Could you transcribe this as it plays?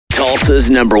Tulsa's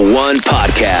 #1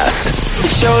 podcast.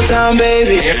 Showtime,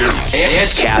 baby.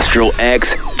 It's Castrol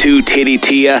X, Two Titty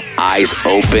Tia, Eyes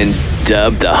Open,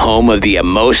 dubbed the home of the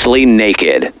emotionally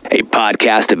naked. A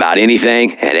podcast about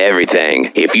anything and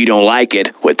everything. If you don't like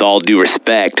it, with all due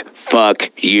respect, fuck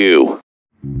you.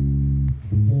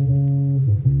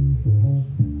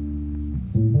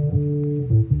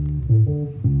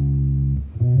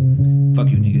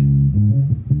 Fuck you, nigga.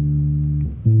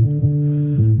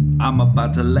 I'm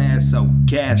about to lasso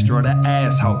Castro the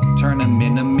asshole, turn him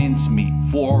into mincemeat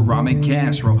for a ramen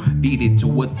casserole. Beat it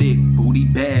to a thick booty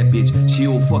bad bitch.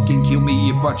 She'll fucking kill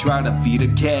me if I try to feed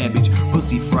her cabbage.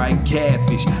 Pussy fried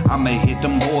catfish. I'ma hit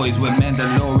them boys with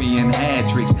Mandalorian hat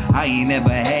tricks. I ain't never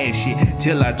had shit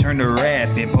till I turn to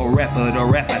rapping. Po rapper to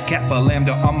rapper, Kappa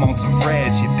Lambda, I'm on some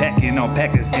frad shit. Packing on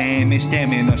packers damage,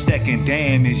 stamina, stacking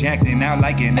damage, acting out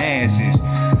like an asses.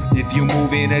 If you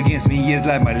move it against me, it's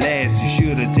like molasses.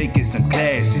 Should've taken some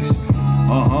classes.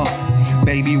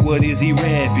 Baby, what is he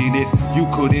rapping? If you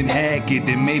couldn't hack it,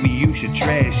 then maybe you should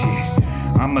trash it.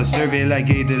 I'ma serve it like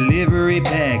a delivery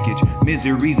package.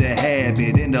 Misery's a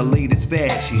habit in the latest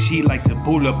fashion. She like to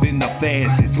pull up in the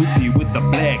fastest. Hoopy with the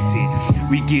black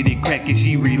tip. We get it crackin',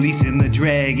 she releasing the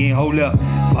dragon. Hold up,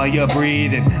 fire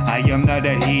breathing. I am not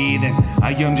a heathen.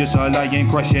 I am just a lion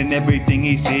crushing everything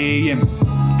he's saying.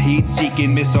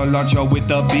 Heat-seeking missile launcher with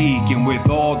a beacon. With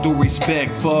all due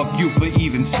respect, fuck you for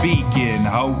even speaking,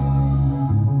 ho.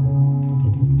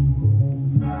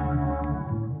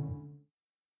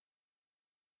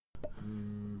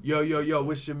 Yo,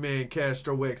 it's your man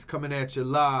Castro X coming at you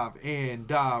live and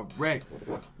direct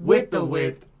with the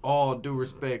width. All due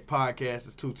respect podcast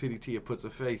is Two Titty Tia puts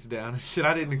her face down. Shit,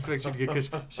 I didn't expect you to get,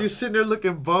 because she was sitting there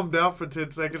looking bummed out for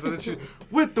 10 seconds, and then she,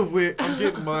 with the width, I'm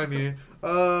getting mine in.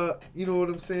 You know what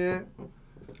I'm saying?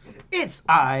 It's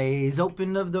Eyes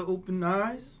Open of the Open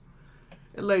Eyes.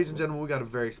 And ladies and gentlemen, we got a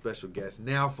very special guest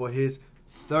now for his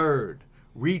third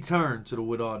return to the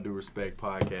With All Due Respect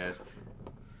podcast.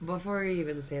 Before you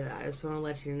even say that, I just want to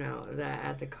let you know that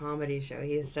at the comedy show,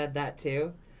 he said that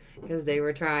too. Because they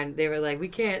were like, we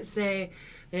can't say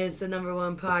it's the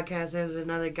 #1 podcast. There's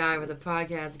another guy with a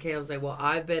podcast. And Caleb's like, well,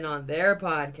 I've been on their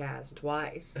podcast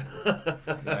twice.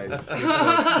 Nice.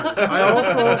 I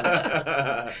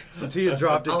also, so Tia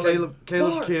dropped it.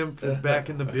 Caleb Kemp is back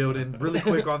in the building. Really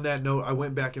quick on that note, I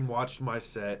went back and watched my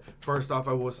set. First off,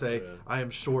 I will say I am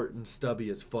short and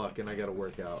stubby as fuck, and I got to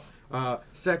work out.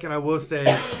 Second, I will say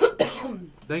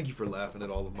thank you for laughing at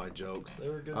all of my jokes. They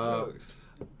were good jokes.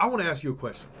 I want to ask you a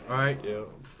question, all right? Yeah.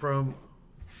 From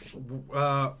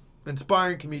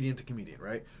inspiring comedian to comedian,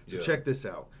 right? So check this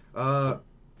out.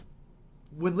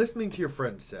 When listening to your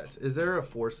friends' sets, is there a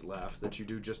forced laugh that you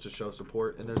do just to show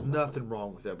support? And there's nothing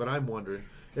wrong with that, but I'm wondering,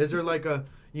 is there like a,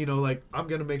 like, I'm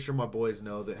going to make sure my boys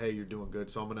know that, hey, you're doing good,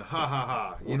 so I'm going to ha ha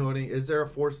ha. You know what I mean? Is there a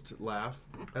forced laugh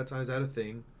at times? Is that a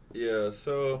thing? Yeah,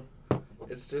 so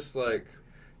it's just like...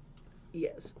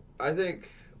 Yes. I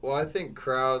think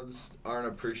crowds aren't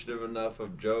appreciative enough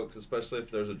of jokes, especially if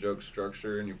there's a joke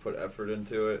structure and you put effort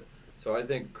into it. So I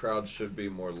think crowds should be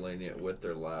more lenient with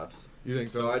their laughs. You think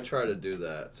so? So I try to do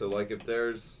that. So like if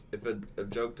a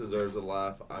joke deserves a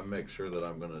laugh, I make sure that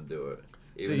I'm going to do it.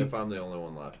 Even if I'm the only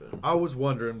one laughing. I was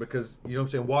wondering because, you know what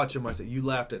I'm saying, watch him, I said, you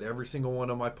laughed at every single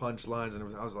one of my punchlines,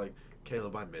 and I was like,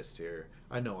 Caleb, I missed here.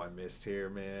 I know I missed here,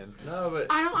 man. No, but...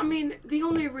 I mean, the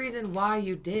only reason why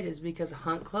you did is because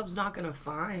Hunt Club's not going to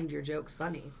find your jokes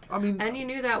funny. I mean... And you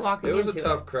knew that walking into it. It was a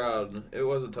tough crowd. It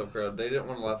was a tough crowd. They didn't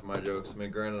want to laugh at my jokes. I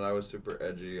mean, granted, I was super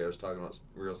edgy. I was talking about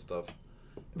real stuff.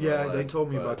 Yeah, they told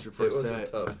me about your first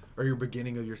set. Tough. Or your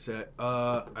beginning of your set.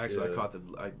 Actually, I caught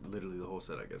literally the whole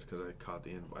set, I guess, because I caught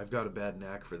the end. I've got a bad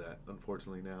knack for that,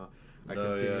 unfortunately, now. I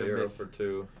continue to you're miss. up for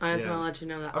 2. I just want to let you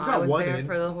know that I've I got was one there in.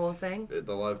 for the whole thing.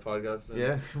 The live podcast?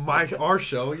 Yeah, our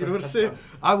show. You know what I'm saying?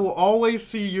 I will always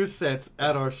see your sets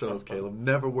at our shows, Caleb.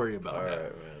 Never worry about that. All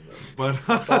right, man. But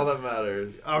that's all that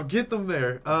matters. I'll get them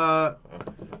there.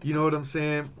 You know what I'm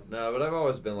saying? No, but I've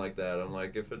always been like that. I'm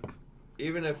like,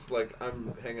 even if like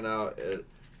I'm hanging out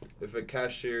if a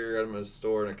cashier, I'm in a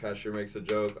store and a cashier makes a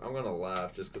joke, I'm gonna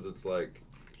laugh just because it's like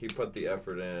he put the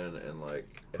effort in and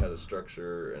like it had a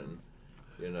structure and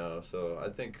so I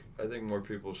think more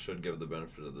people should give the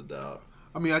benefit of the doubt.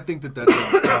 I mean, I think that's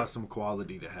an awesome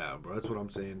quality to have, bro. That's what I'm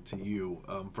saying to you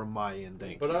from my end.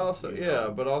 Thank you. But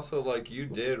also, like, you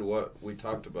did what we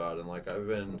talked about, and like I've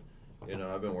been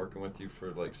working with you for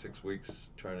like 6 weeks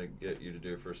trying to get you to do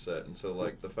your first set, and so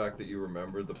like the fact that you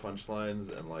remembered the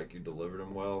punchlines and like you delivered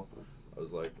them well, I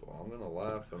was like, well, I'm gonna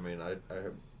laugh. I mean,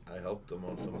 I helped them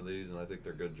on some of these, and I think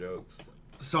they're good jokes.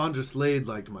 Sandra Slade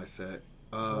liked my set.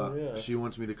 She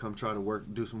wants me to come try to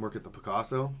do some work at the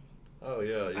Picasso. Oh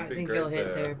yeah, you'd I be think great you'll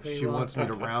hit there pretty She well. wants me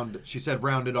to round. She said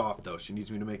round it off though. She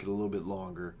needs me to make it a little bit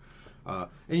longer. And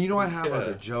you know I have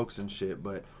other jokes and shit,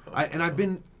 but I've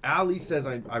been. Allie says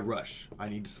I rush. I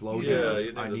need to slow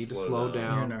down. I need to slow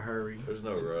down. You're in a hurry. There's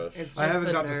no rush. It's just I haven't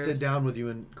the got nerves. to sit down with you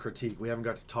and critique. We haven't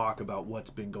got to talk about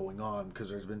what's been going on because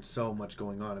there's been so much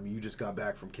going on. I mean, you just got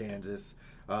back from Kansas,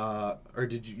 or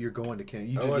did you? You're going to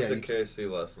Kansas? You I just, went yeah, to you, KC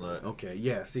last night. Okay,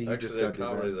 yeah. See, you Actually just did got to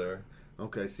comedy that. there.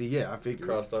 Okay, see, yeah, I figured.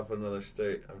 Crossed off another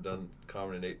state. I've done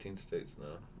comedy in 18 states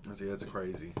now. See, that's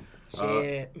crazy.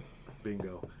 Shit.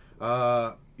 Bingo.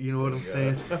 You know what I'm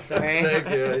saying? Sorry. Thank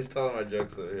you. He's telling my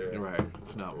jokes over here. Right.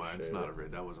 It's not mine. It's not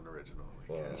that wasn't original.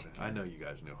 Wow. I know you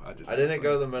guys knew. I didn't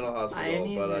go to the mental I hospital,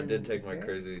 didn't but I even- did take my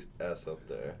crazy ass up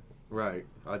there. Right.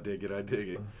 I dig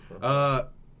it.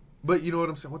 But you know what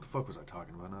I'm saying? What the fuck was I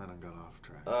talking about? I done got off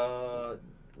track.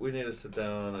 We need to sit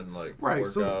down and like Right, work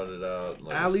so it out. And,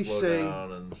 like, Ali slow Shay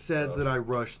down and says stuff. that I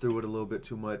rushed through it a little bit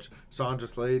too much. Sandra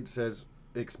Slade says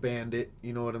expand it.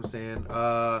 You know what I'm saying?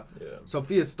 Yeah.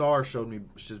 Sophia Starr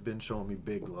she's been showing me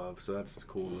big love, so that's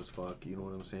cool as fuck. You know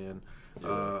what I'm saying?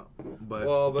 Yeah.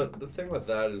 But the thing with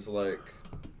that is like,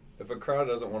 if a crowd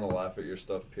doesn't want to laugh at your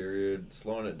stuff, period,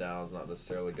 slowing it down is not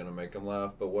necessarily going to make them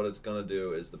laugh. But what it's going to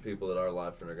do is the people that are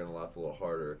laughing are going to laugh a little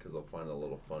harder because they'll find it a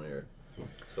little funnier.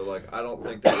 So like, I don't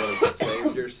think that would have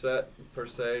saved your set per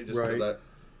se, just because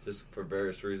just for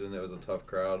various reasons it was a tough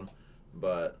crowd.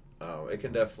 But it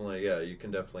can definitely, you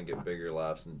can definitely get bigger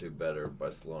laughs and do better by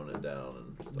slowing it down.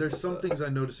 And stuff there's like some that. things I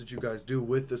noticed that you guys do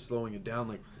with the slowing it down.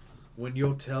 Like when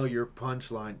you'll tell your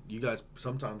punchline,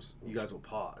 sometimes you guys will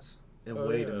pause and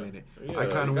wait a minute. Yeah, I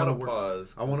kind of you want to gotta work.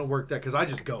 pause. I want to work that because I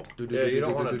just go. Yeah, you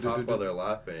don't want to talk while they're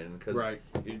laughing because Right.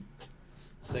 you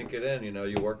sink it in. You know,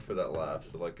 you worked for that laugh,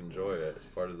 so like enjoy it. It's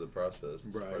part of the process.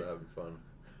 It's part Right. of having fun.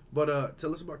 But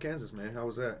tell us about Kansas, man. How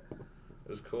was that? It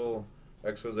was cool.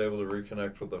 X was able to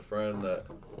reconnect with a friend that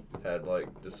had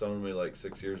like disowned me like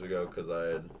 6 years ago because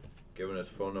I had given his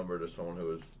phone number to someone who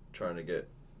was trying to get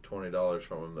 $20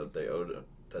 from him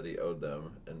that he owed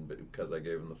them, and because I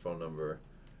gave him the phone number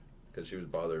because she was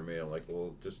bothering me, I'm like,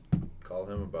 well, just call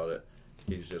him about it.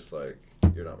 He's just like,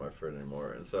 you're not my friend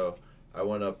anymore. And so I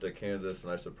went up to Kansas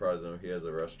and I surprised him. He has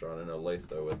a restaurant in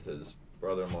Olathe with his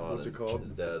brother-in-law What's and it called?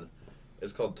 his dad.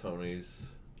 It's called Tony's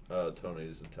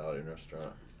Italian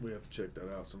restaurant. We have to check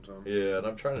that out sometime. Yeah, and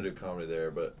I'm trying to do comedy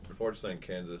there, but unfortunately in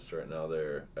Kansas right now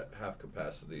they're at half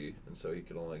capacity, and so he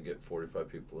could only get 45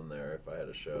 people in there if I had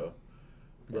a show.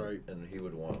 Right. And he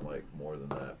would want like more than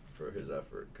that for his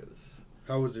effort, because...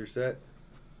 How was your set?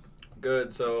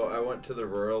 Good. So I went to the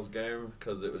Royals game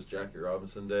because it was Jackie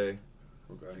Robinson Day.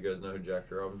 Okay. You guys know who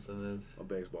Jackie Robinson is? A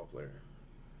baseball player.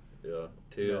 Yeah.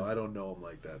 Tia? No, I don't know him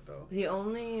like that though. The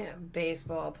only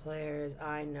baseball players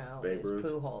I know Babe is Ruth?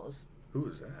 Pujols. Who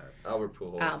is that? Albert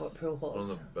Pujols. Albert Pujols. One of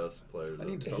the best players. I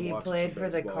need to ever. start He watching played some for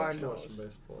the baseball. Cardinals. Watching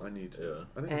baseball. I need to. Yeah.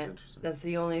 I think it's And interesting. that's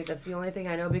the only thing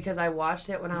I know because I watched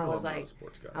it when You I know was I'm not a like,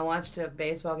 sports guy. I watched a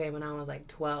baseball game when I was like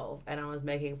 12, and I was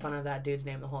making fun of that dude's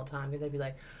name the whole time because they'd be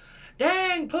like,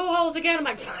 "Dang, Pujols again!" I'm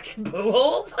like, "Fucking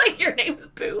Pujols! Like your name's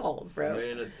Pujols, bro." I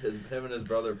mean, it's him and his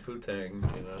brother Putang,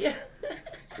 you know. Yeah.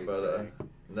 But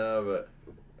no,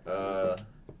 but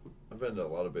I've been to a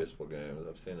lot of baseball games.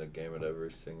 I've seen a game at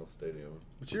every single stadium.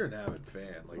 But you're an avid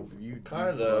fan, like you.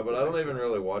 Kinda, but I don't even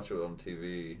really watch it on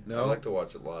TV. No? I like to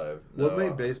watch it live. What No,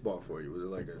 made baseball for you? Was it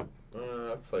like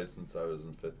a? I've played since I was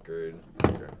in 5th grade.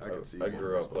 Okay, I can see. I you being a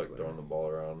grew up baseball like player. throwing the ball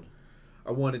around.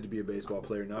 I wanted to be a baseball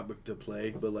player, not to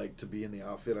play, but like to be in the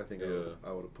outfit. I think Yeah.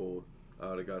 I would have pulled. I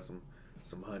would have got some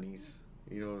honeys.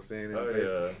 You know what I'm saying? Oh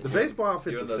yeah. The baseball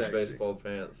outfits You are in those sexy. baseball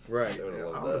pants. Right. They would've Yeah,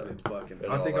 loved I would have that. been fucking. And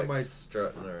I all, think I like, might.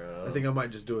 strutting around. I think I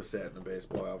might just do a set in a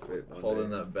baseball outfit. one holding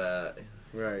day. that bat.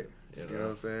 Right. You You know know. what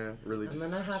I'm saying? Really I'm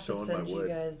just gonna have to showing send my you wood.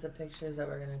 guys the pictures that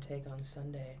we're gonna take on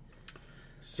Sunday.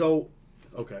 So,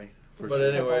 okay. For But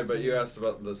sure. anyway, but you asked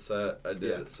about the set. I did.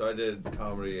 Yeah. So I did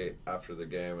comedy after the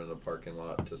game in the parking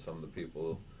lot to some of the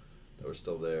people that were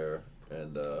still there,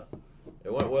 and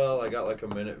it went well. I got like a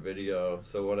minute video.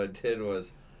 So what I did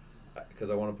was, because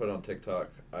I want to put it on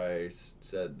TikTok, I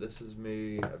said, "This is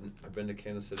me. I've been to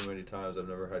Kansas City many times. I've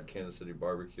never had Kansas City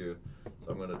barbecue,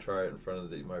 so I'm going to try it in front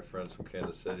of my friends from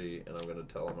Kansas City, and I'm going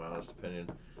to tell them my honest opinion."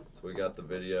 So we got the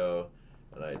video,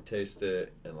 and I taste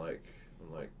it, and I'm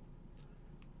like,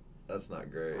 that's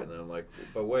not great. And then I'm like,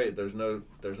 but wait, there's no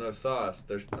sauce.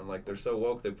 I'm like, they're so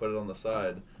woke they put it on the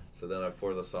side. So then I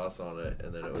pour the sauce on it,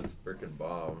 and then it was freaking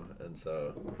bomb. And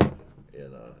so, you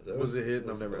know, it was a hit,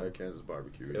 and I've never had Kansas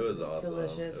barbecue. It was awesome.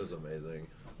 Delicious. It was amazing.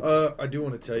 I do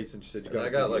want to tell you, since you said you got, I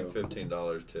got like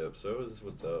 $15 tip, so it was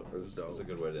what's up. It was a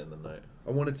good way to end the night. I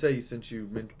want to tell you, since you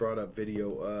brought up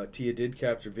video, Tia did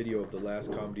capture video of the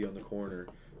last Comedy on the Corner,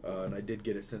 and I did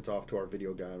get it sent off to our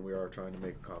video guy, and we are trying to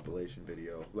make a compilation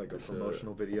video, like a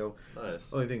promotional video. Nice.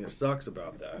 Only thing that sucks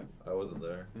about that, I wasn't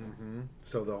there.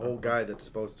 So the whole guy that's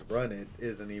supposed to run it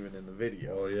isn't even in the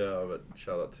video. Oh yeah, but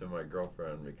shout out to my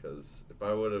girlfriend, because if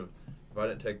I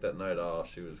didn't take that night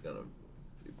off, she was gonna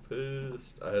be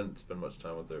pissed. I hadn't spent much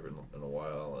time with her in a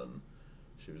while, and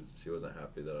she wasn't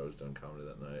happy that I was doing comedy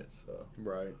that night. So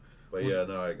Right. But yeah,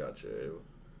 no, I got you.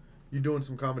 You doing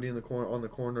some comedy on the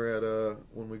corner at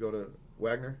when we go to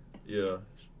Wagner? Yeah,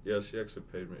 she actually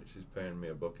paid me. She's paying me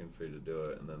a booking fee to do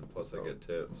it, and then plus I get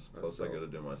tips. Plus I get to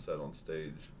do my set on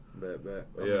stage. Bet.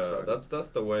 Yeah, that's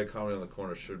the way Comedy on the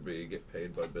Corner should be. You get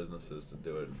paid by businesses to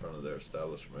do it in front of their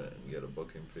establishment and get a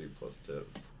booking fee plus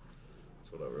tips.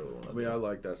 That's what I really want to do. I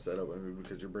like that setup. I mean,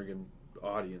 because you're bringing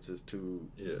audiences to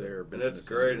their business. And it's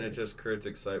great, and it just creates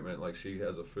excitement. Like, she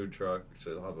has a food truck.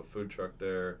 She'll have a food truck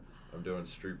there. I'm doing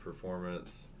street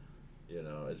performance. You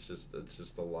know, it's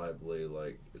just a lively,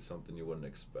 like, it's something you wouldn't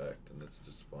expect, and it's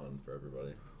just fun for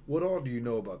everybody. What all do you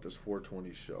know about this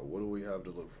 420 show? What do we have to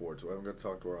look forward to? I haven't got to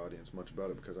talk to our audience much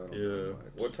about it because I don't know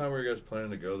much. What time were you guys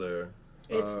planning to go there?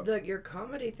 It's your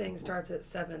comedy thing starts at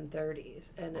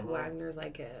 7:30, and Wagner's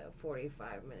like a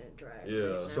 45-minute drive.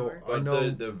 Yeah, so but I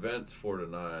know the event's 4 to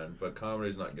 9, but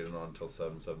comedy's not getting on until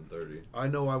 7:30. I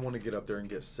know I want to get up there and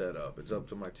get set up. It's up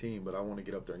to my team, but I want to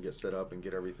get up there and get set up and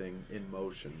get everything in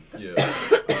motion. Yeah,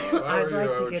 I'd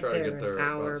like to get there an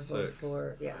hour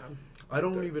before. Yeah, I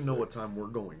don't even know what time we're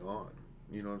going on.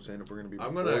 You know what I'm saying? If we're going to be,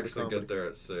 I'm going to actually get there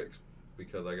at 6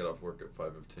 because I get off work at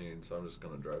 5:15, so I'm just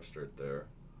going to drive straight there.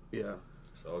 Yeah.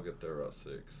 So I'll get there about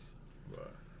 6.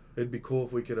 But it'd be cool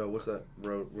if we could. What's that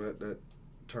road? That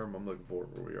term I'm looking for?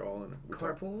 Where we're all in it.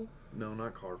 Carpool? No,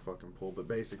 not car fucking pool. But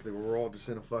basically, we're all just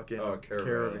in a fucking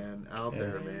caravan out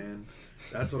there, man.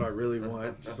 That's what I really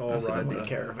want. Just all riding a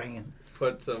caravan.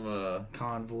 Put some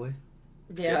convoy.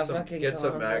 Yeah, get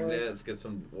some magnets, get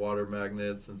some water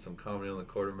magnets, and some Comedy on the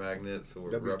Corner magnets, so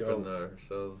we're repping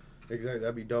ourselves. Exactly,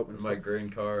 that'd be dope. And my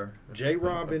green car.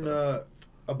 J-Rob and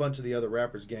a bunch of the other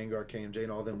rappers, Gengar, KMJ,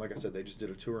 and all them, like I said, they just did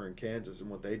a tour in Kansas, and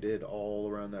what they did all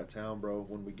around that town, bro,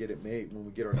 when we get it made, when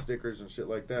we get our stickers and shit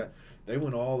like that, they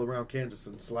went all around Kansas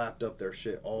and slapped up their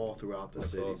shit all throughout the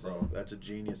city, awesome. Bro. That's a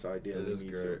genius idea. It we is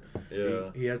need great.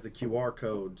 to. Yeah. He has the QR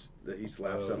codes that he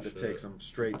slaps up that takes them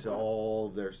straight to all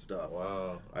of their stuff.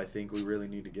 Wow. I think we really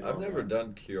need to get I've never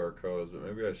done QR codes, but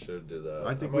maybe I should do that.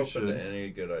 I think I'm we open should. to any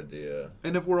good idea.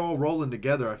 And if we're all rolling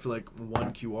together, I feel like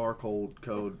one QR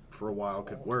code for a while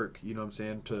could work. You know what I'm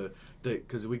saying?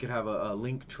 Because we could have a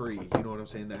link tree. You know what I'm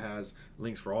saying? That has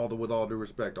links for all with all due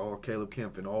respect, all Caleb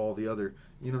Kemp and all the other.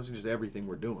 You know what I'm saying? Just everything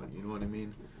we're doing. You know what I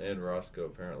mean? And Roscoe,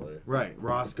 apparently. Right,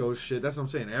 Roscoe's shit. That's what I'm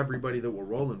saying. Everybody that we're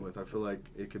rolling with, I feel like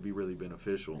it could be really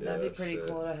beneficial. That'd be pretty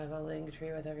cool to have a link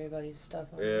tree with everybody's stuff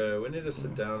on. Yeah, we need to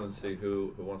sit down and see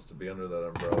who wants to be under that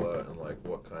umbrella and like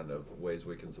what kind of ways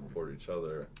we can support each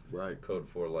other. Right. Code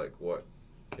for like what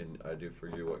can I do for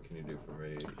you? What can you do for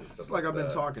me? It's like I've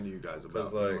been talking to you guys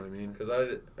about. Like, you know what I mean? Because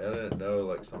I didn't know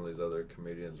like some of these other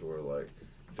comedians were like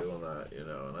doing that, you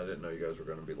know, and I didn't know you guys were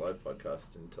going to be live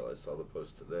podcasting until I saw the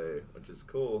post today, which is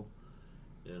cool,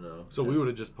 you know. So we would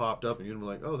have just popped up and you'd be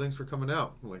like, "Oh, thanks for coming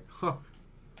out." I'm like, "Huh,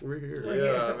 we're here."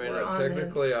 Yeah, I mean,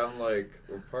 technically, I'm like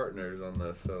we're partners on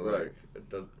this, so like it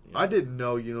does. You know. I didn't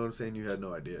know. You know what I'm saying? You had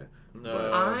no idea.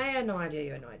 No, I had no idea.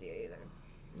 You had no idea either.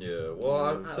 Yeah,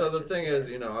 well, so the thing is,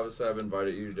 you know, obviously I've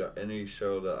invited you to any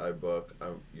show that I book.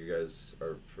 You guys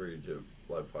are free to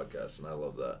live podcast, and I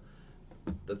love that.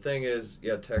 The thing is,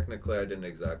 yeah, technically I didn't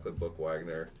exactly book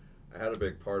Wagner. I had a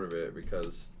big part of it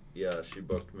because, yeah, she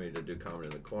booked me to do Comedy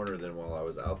in the Corner. Then while I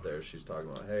was out there, she's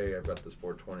talking about, hey, I've got this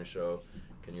 420 show.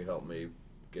 Can you help me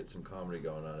get some comedy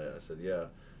going on it? I said, yeah.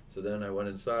 So then I went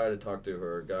inside and talked to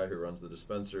her guy who runs the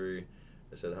dispensary.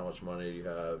 I said, how much money do you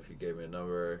have? He gave me a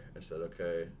number. I said,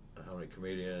 okay, how many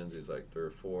comedians? He's like 3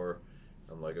 or 4.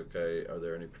 I'm like, okay, are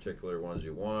there any particular ones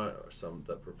you want or some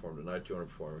that performed tonight you want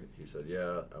to perform? He said,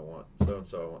 yeah, I want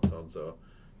so-and-so, I want so-and-so.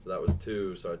 So that was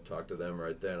 2. So I talked to them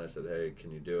right then. I said, hey,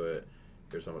 can you do it?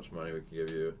 Here's how much money we can give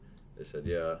you. They said,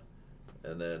 yeah.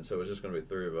 And then, so it was just going to be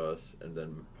 3 of us, and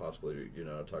then possibly, you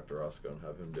know, talk to Roscoe and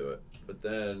have him do it. But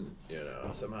then, you know,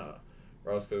 somehow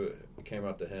Roscoe came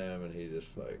out to him, and he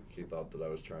just, like, he thought that I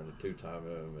was trying to 2-time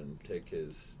him and take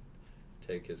his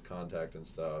take his contact and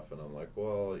stuff, and I'm like,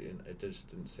 well, it just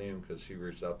didn't seem, because she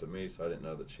reached out to me, so I didn't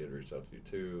know that she had reached out to you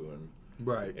too, and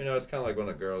Right. you know, it's kind of like when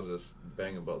a girl's just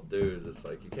banging both dudes. It's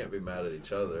like you can't be mad at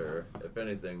each other. If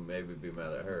anything, maybe be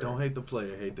mad at her. Don't hate the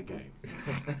player, hate the game.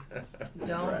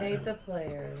 Don't hate the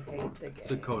player, hate the game.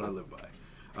 It's a code I live by.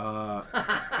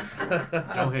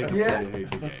 Don't hate the player,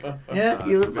 hate the game. Yeah,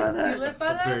 you live by that. You live by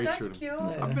that? Very That's true. cute.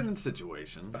 I've been in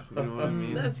situations. You know what I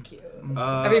mean? That's cute.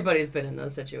 Uh, Everybody's been in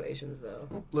those situations,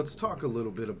 though. Let's talk a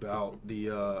little bit about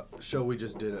the show we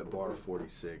just did at Bar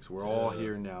 46. We're all Yeah.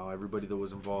 here now. Everybody that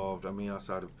was involved. I mean,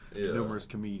 outside of Yeah. numerous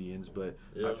comedians, but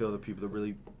I Yeah. feel the people that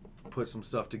really put some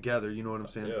stuff together. You know what I'm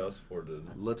saying? Yeah, us four did.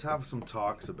 Let's have some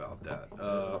talks about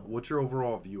that. What's your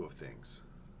overall view of things?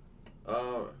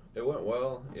 It went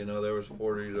well. You know, there was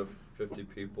 40 to 50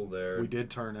 people there. We did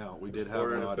turn out. We did have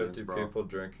 40 an to audience, 50 bro. people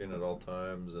drinking at all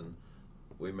times, and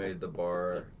we made the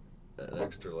bar an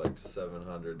extra like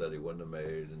 700 that he wouldn't have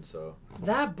made, and so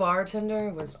That bartender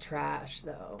was trash,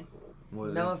 though.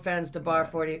 Was No it? offense to Bar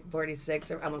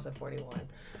 46, or I almost said 41.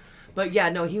 But yeah,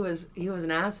 no, he was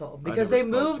an asshole because never they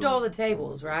spoke moved to him. all the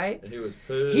tables, right? and he was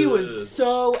pissed. He was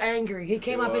so angry. He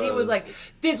came He up and he was was. like,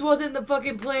 "This wasn't the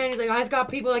fucking plan." He's like, "I just got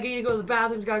people like, I need to go to the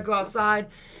bathroom. He's got to go outside,"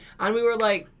 and we were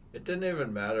like, It didn't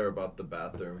even matter about the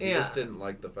bathroom. He Yeah. just didn't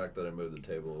like the fact that I moved the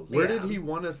tables. Where Yeah. did he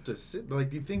want us to sit? Like,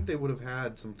 do you think they would have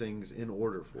had some things in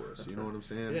order for us? You know what I'm He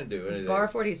saying? didn't do "It's anything. Bar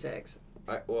 46."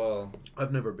 Well,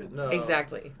 I've never been. no.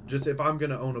 Exactly. Just if I'm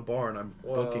gonna own a bar and I'm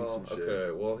Well, booking some shit.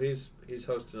 okay. Well, he's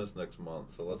hosting us next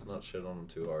month, so let's not shit on him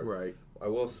too hard. Right. I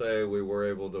will say we were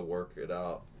able to work it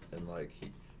out, and like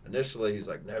initially he's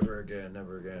like never again,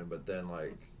 but then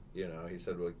like he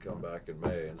said we'd come back in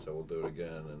May, and so we'll do it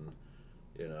again, and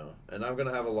and I'm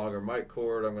gonna have a longer mic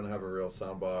cord. I'm gonna have a real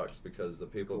sound box because the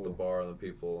people at the bar and the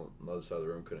people on the other side of the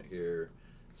room couldn't hear.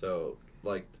 So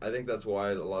like I think that's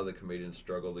why a lot of the comedians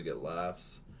struggle to get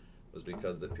laughs, was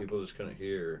because the people just couldn't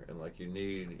hear, and like you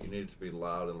need to be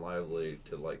loud and lively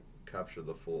to like capture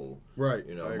the full Right.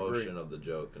 I emotion agree. of the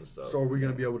joke and stuff. So are we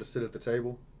gonna be able to sit at the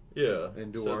table? Yeah,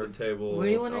 and do so our- the table.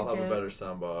 We wanna I'll have get a better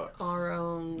sound box. Our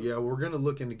own. Yeah, we're gonna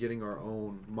look into getting our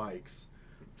own mics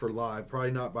for live.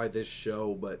 Probably not by this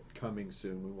show, but coming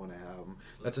soon. We want to have them.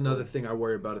 That's another thing I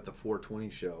worry about at the 420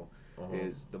 show.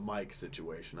 Is the mic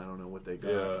situation. I don't know what they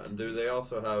got. Yeah, and do they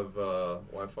also have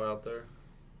Wi-Fi out there?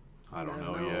 I don't I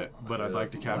know don't know. yet, but I'd Yeah,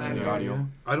 like to that's capture the fine. audio.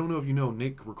 I don't know if you know,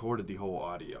 Nick recorded the whole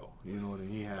audio. You know what I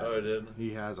mean? He has. Oh, he did?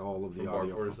 He has all of the From Bar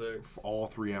audio. 46? All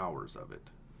 3 hours of it.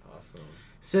 Awesome.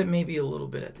 Except maybe a little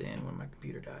bit at the end when my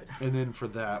computer died. And then for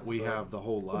that, we So- have the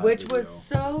whole live Which video. was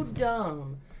so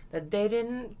dumb that they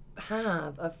didn't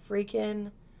have a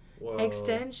freaking Well,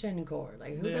 extension cord.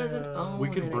 Like, who doesn't Yeah. own We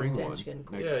can an bring one extension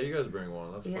cord? Yeah, you guys bring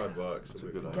one. That's Yeah. $5. That's It'll a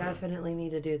be good fine. idea. Definitely need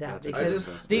to do that That's a because good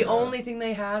investment. the Yeah. only thing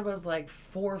they had was like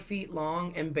 4 feet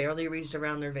long and barely reached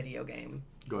around their video game.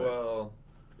 Go ahead. Well,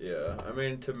 yeah. I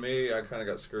mean, to me, I kind of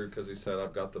got screwed because he said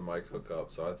I've got the mic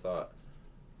hookup, so I thought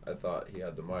he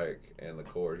had the mic and the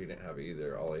cord. He didn't have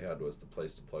either. All he had was the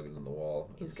place to plug it in the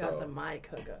wall. He's And got so- the mic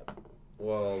hookup.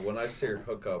 Well, when I say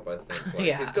hookup, I think like,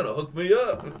 Yeah. he's gonna hook me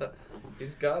up.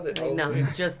 He's got it. Like, no, homie.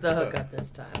 it's just the hookup this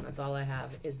time. That's all I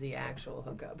have is the actual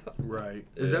hookup. Right.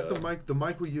 Is that Yeah. the mic? The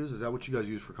mic we use, is that what you guys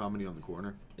use for Comedy on the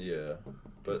Corner? Yeah,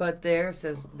 but But theirs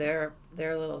is their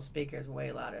little speaker's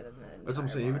way louder than the That's what I'm entire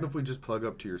saying. Even bar. if we just plug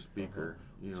up to your speaker,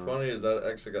 you it's know. funny is that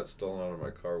actually got stolen out of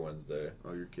my car Wednesday.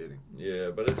 Oh, you're kidding.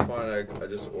 Yeah, but it's fine. I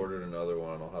just ordered another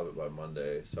one. I'll have it by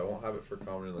Monday, so I won't have it for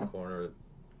Comedy in the Corner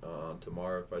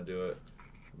tomorrow if I do it.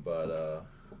 But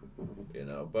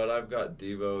but I've got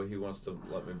Devo. He wants to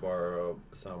let me borrow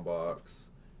a sound box,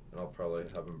 and I'll probably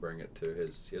have him bring it to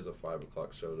his. He has a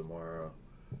 5:00 show tomorrow,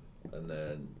 and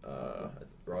then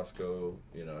Roscoe.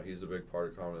 He's a big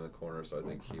part of Comedy in the Corner, so I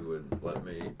think he would let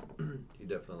me. He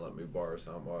definitely let me borrow a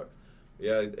sound box.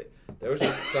 Yeah, there was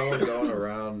just someone going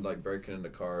around like breaking into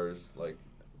cars like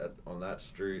on that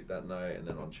street that night, and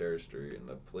then on Cherry Street, and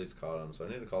the police caught him. So I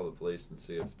need to call the police and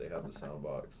see if they have the sound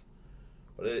box.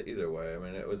 But either way, I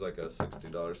mean, it was like a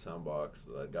 $60 sound box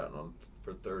that I'd gotten on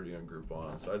for $30 on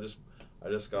Groupon. So I just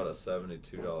got a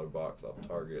 $72 box off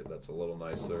Target. That's a little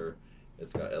nicer.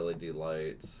 It's got LED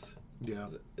lights. Yeah.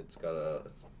 It's got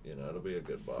it'll be a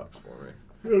good box for me.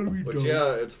 That'll be But dope.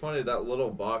 yeah, it's funny, that little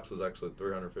box was actually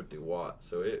 350 watts,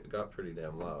 so it got pretty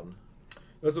damn loud.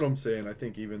 That's what I'm saying. I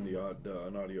think even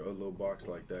an audio, a little box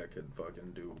like that could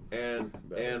fucking do. And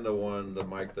better. the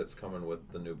mic that's coming with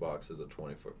the new box is a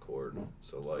 20-foot cord.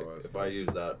 So like, that's if good. I use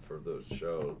that for the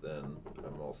show, then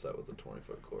I'm all set with a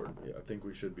 20-foot cord. Yeah, I think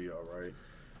we should be all right.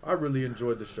 I really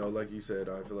enjoyed the show. Like you said,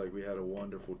 I feel like we had a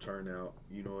wonderful turnout.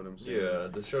 You know what I'm saying? Yeah,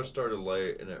 the show started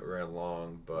late and it ran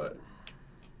long, but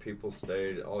people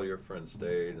stayed, all your friends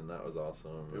stayed, and that was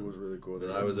awesome. It was really cool.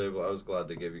 And I was glad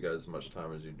to give you guys as much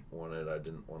time as you wanted. I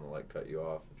didn't want to like cut you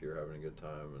off if you were having a good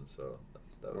time, and so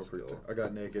that was cool. I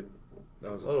got naked.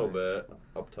 That was a little bit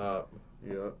up top.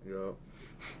 Yep.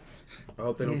 I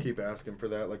hope they don't keep asking for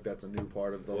that. Like that's a new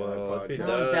part of the live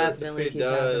podcast. If he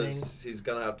does, he's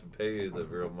gonna have to pay you the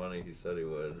real money he said he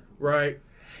would. Right.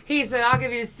 He said, "I'll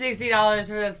give you $60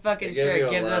 for this fucking shirt."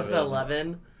 Gives us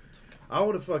 11. I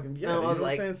would have fucking I was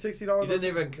like, saying? $60. You didn't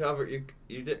even cover you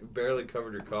didn't barely cover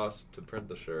your costs to print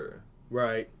the shirt.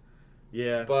 Right.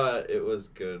 Yeah. But it was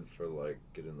good for like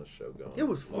getting the show going. It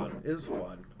was fun.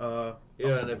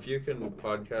 Yeah, and if you can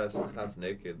podcast half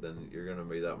naked, then you're gonna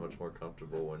be that much more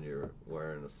comfortable when you're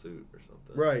wearing a suit or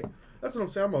something. Right. That's what I'm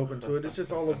saying. I'm open to it. It's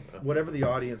just all of whatever the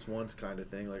audience wants, kind of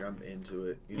thing. Like I'm into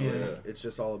it. You know, yeah. It's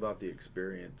just all about the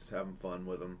experience, having fun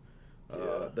with them.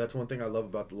 That's one thing I love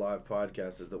about the live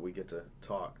podcast is that we get to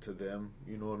talk to them.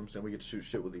 You know what I'm saying? We get to shoot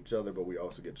shit with each other, but we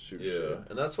also get to shoot shit. Yeah,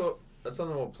 and that's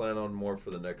something we'll plan on more for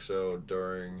the next show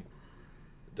during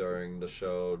the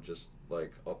show. Just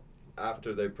like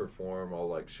after they perform, I'll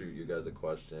like shoot you guys a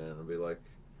question and be like,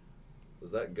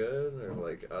 "Was that good?" Or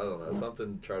like I don't know,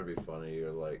 something. Try to be funny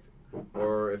or like,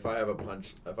 or if I have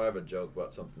a joke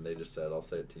about something they just said, I'll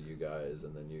say it to you guys,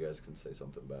 and then you guys can say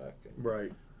something back.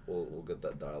 Right. We'll get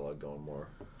that dialogue going more.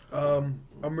 I'm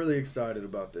really excited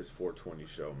about this 420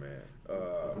 show,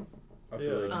 man. I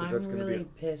feel like that's I'm gonna really be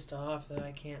pissed off that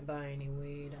I can't buy any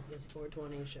weed at this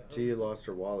 420 show. Tia lost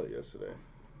her wallet yesterday,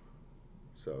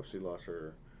 so she lost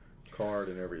her card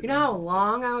and everything. You know how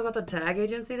long I was at the tag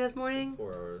agency this morning?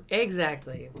 4 hours.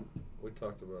 Exactly. We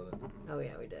talked about it. Oh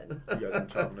yeah, we did. You guys been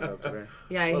chopping it up today?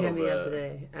 Yeah, he hit me up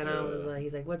today, and I was like,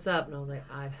 he's like, "What's up?" And I was like,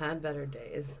 "I've had better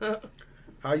days."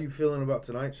 How you feeling about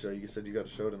tonight's show? You said you got a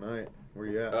show tonight. Where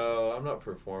you at? Oh, I'm not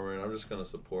performing. I'm just gonna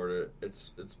support it.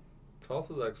 It's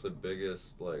Tulsa's actually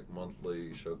biggest like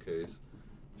monthly showcase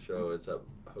show. It's at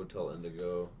Hotel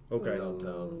Indigo. Okay.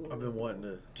 Downtown. I've been wanting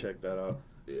to check that out.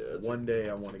 Yeah. One day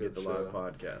I want to get the show. live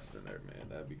podcast in there, man.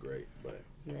 That'd be great. But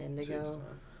The it Indigo. takes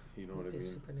time. You know what I mean?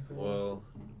 Super cool. Well,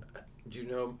 do you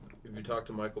know? Have you talked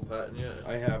to Michael Patton yet?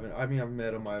 I haven't. I mean, I've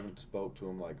met him. I haven't spoke to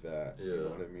him like that. Yeah. You know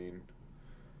what I mean?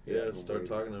 Yeah, I've been start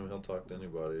waiting. talking to him. He'll talk to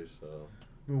anybody. So.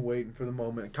 Been waiting for the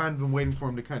moment. Kind of been waiting for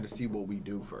him to kind of see what we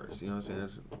do first. You know what I'm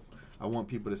saying? I want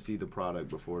people to see the product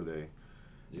before they,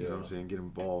 you know what I'm saying, get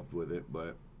involved with it.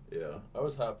 But yeah, I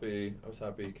was happy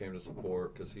he came to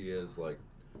support because he is like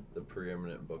the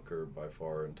preeminent booker by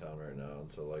far in town right now, and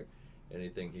so like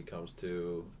anything he comes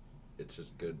to, it's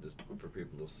just good for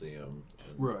people to see him.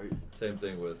 And right. Same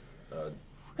thing with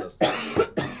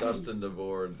Dustin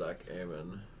DeVore and Zach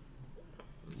Amon.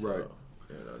 And so, Right.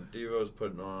 You know,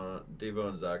 Devo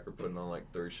and Zach are putting on like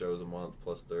 3 shows a month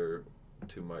plus their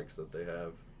 2 mics that they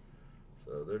have.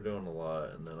 So they're doing a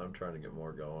lot, and then I'm trying to get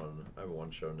more going. I have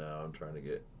 1 show now. I'm trying to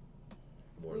get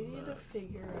more than that. We need to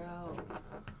figure out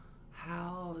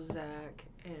how Zach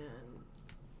and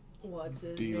what's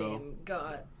his Devo. name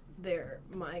got their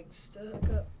mics stuck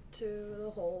up to the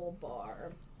whole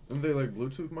bar. Aren't they like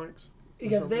Bluetooth mics?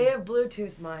 Because they have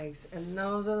Bluetooth mics, and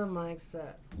those are the mics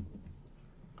that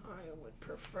I would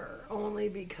prefer, only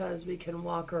because we can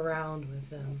walk around with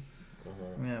them.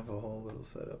 We have a whole little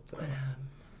setup though.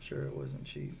 Sure, it wasn't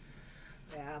cheap.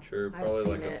 Yeah, Sure, I probably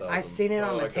seen like it. $1,000. I seen it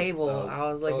on the Like table. I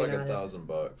was looking like at it.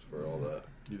 $1,000 for all that.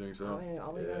 You think so?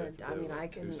 All we Yeah, gotta. I mean,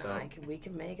 like we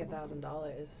can make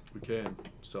 $1,000. We can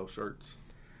sell shirts.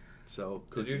 Sell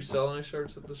Did you cookies. sell any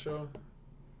shirts at the show?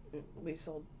 We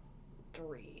sold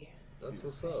 3. That's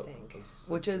what's I up. think, That's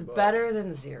which is $60. better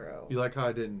than 0. You like how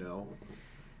I didn't know?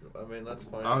 I mean, that's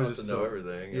fine. I was You don't have just to know so-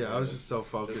 everything. yeah, I was mean, just so it's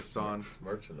focused on- it's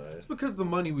merchandise. It's because the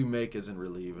money we make isn't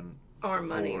really even Our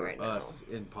money for right now. us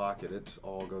in pocket. It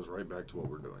all goes right back to what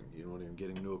we're doing. You know what I mean?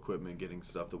 Getting new equipment, getting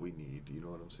stuff that we need. You know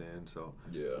what I'm saying? So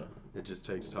Yeah. it just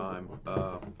takes time.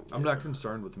 I'm not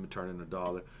concerned with them turning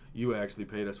 $1. You actually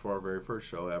paid us for our very first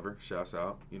show ever. Shouts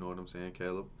out. You know what I'm saying,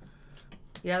 Caleb?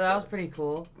 Yeah, that was pretty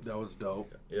cool. That was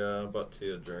dope. Yeah, I bought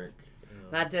Tia a drink. You know.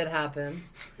 That did happen.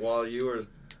 While you were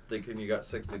thinking you got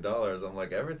 $60, I'm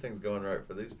like, everything's going right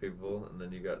for these people, and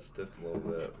then you got stiffed a little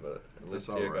bit, but at least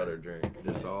It's Tia all got right. her drink.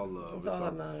 It's all love. That's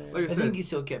all that matters. Like I I said, think you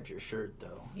still kept your shirt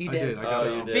though. You I did. did. I got Oh,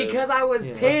 it. you did. Because I was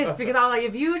Yeah. pissed because I was like,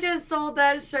 if you just sold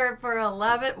that shirt for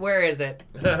 11, where is it?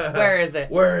 Where is it?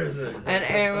 Where is it? And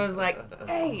Aaron was like,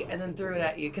 hey, and then threw it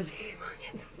at you because he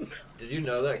fucking smelled. Did you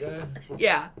know that guy?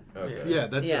 Yeah. Okay. Yeah,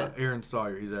 that's Yeah. Aaron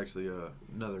Sawyer. He's actually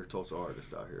another Tulsa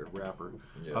artist out here, rapper.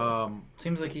 Yeah.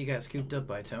 Seems like you got scooped up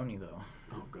by Tony though.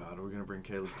 Oh God, are we gonna bring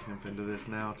Caleb Kemp into this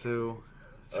now too?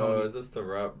 Oh, is this the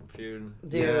rap feud?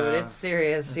 Dude, Yeah. it's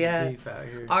serious. There's beef out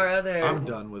here. Our other. I'm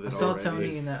done with I it saw already.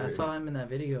 Tony in that. I saw him in that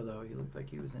video though. He looked like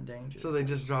he was in danger. So they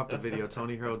just dropped a video.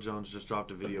 Tony Harold Jones just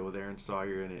dropped a video with Aaron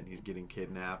Sawyer in it, and he's getting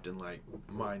kidnapped and like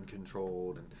mind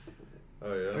controlled. And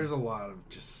Oh yeah. there's a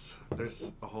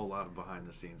whole lot of behind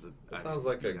the scenes. That sounds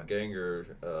like a Gengar,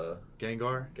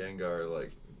 Gengar.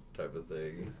 like type of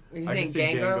thing. You I can think see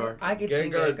Gengar? Gengar. I could see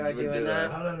Gengar Gengar would doing do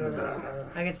that. that.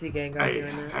 I could see Gengar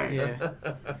doing that. Yeah.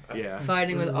 Yeah.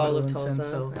 Fighting with His all of little Tulsa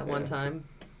utensil. at one time.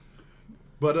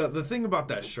 But the thing about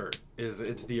that shirt is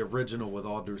it's the original With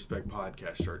All Due Respect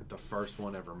podcast shirt, the first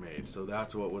one ever made. So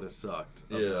that's what would have sucked.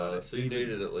 about Yeah, it. so you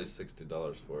needed at least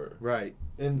 $60 for it. Right.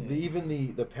 And even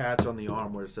the patch on the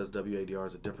arm where it says WADR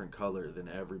is a different color than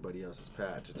everybody else's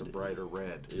patch. It's a brighter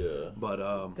red. Yeah.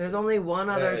 But There's only one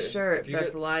other Hey, shirt if you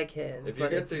that's get- like his, If you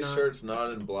but get it's these not. shirts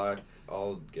not in black,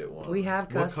 I'll get one. We have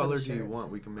what custom color shirts. do you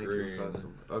want? We can make Green. you a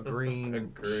custom. A green, A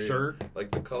green. shirt. Like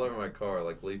the color of my car,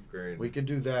 like leaf green. We could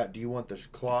do that. Do you want the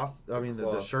cloth? I mean, the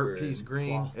Cloth shirt green. piece green,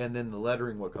 Cloth. and then the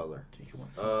lettering. What color? Do you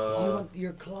want some? You Uh, want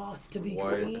your cloth to be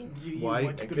white. green? Do you white.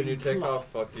 want and green can you take cloth? off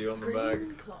 "fuck you" on the back?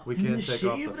 Green cloth. We In can't the take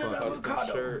off the shade of fuck. Custom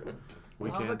avocado. shirt. We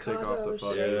can't take off the Avocado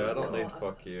fuck. shade. Yeah, I don't need cloth.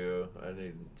 "fuck you." I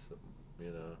need,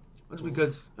 you know. It's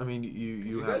because I mean you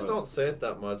You have guys don't say it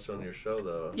that much on your show,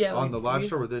 though. Yeah, on we- the live we-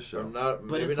 show or this show. Or not,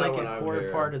 But maybe it's not like when a I'm core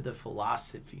here. part of the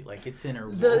philosophy. Like it's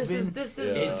interwoven. This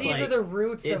is Yeah. It's these like- are the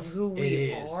roots of It's, who it we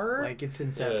is. are. Like it's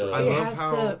inseparable. I It love has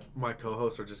how to- my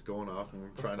co-hosts are just going off and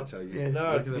trying to tell you. Yeah.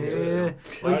 No, Look it's at them good. just- Yeah.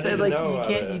 I Well, you said didn't like know you about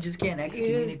can't. it. You just can't You just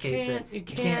excommunicate can't.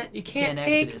 the. You can't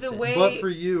take exodus the it. way. But for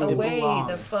you, away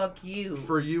belongs. the fuck you.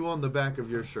 for you on the back of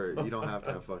your shirt, you don't have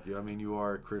to have fuck you. I mean, you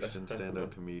are a Christian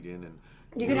stand-up comedian, and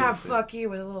You could have "fuck you"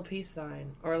 with a little peace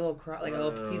sign or a little like a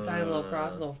little peace sign, a little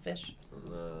cross, a little fish,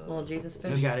 a little Jesus You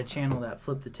fish. got to channel that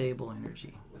flip the table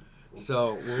energy.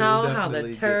 So we'll How the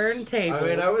definitely turntables. I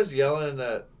mean, I was yelling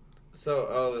at. Let's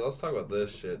talk about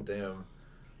this shit. Damn.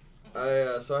 I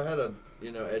had a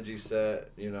edgy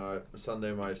set.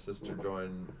 Sunday my sister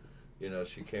joined.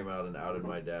 She came out and outed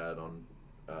my dad on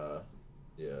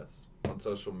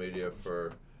social media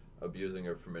for abusing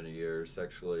her for many years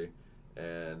sexually,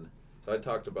 and so I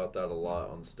talked about that a lot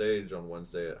on stage on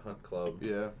Wednesday at Hunt Club.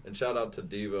 Yeah. And shout out to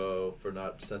Devo for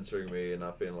not censoring me and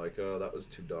not being like, oh, that was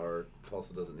too dark.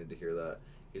 Tulsa doesn't need to hear that.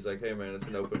 He's like, hey, man, it's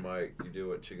an open mic. You do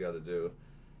what you got to do.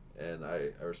 And I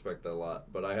respect that a lot.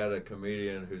 But I had a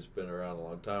comedian who's been around a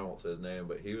long time, I won't say his name,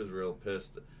 but he was real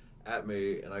pissed at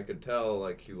me. And I could tell,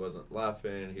 like, he wasn't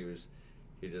laughing.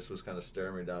 He just was kind of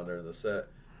staring me down during the set.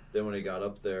 Then when he got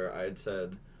up there, I had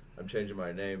said, I'm changing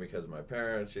my name because of my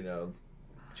parents,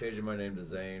 changing my name to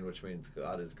Zane, which means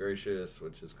God is gracious,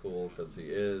 which is cool because he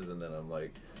is. And then I'm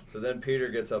like, so then Peter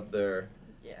gets up there,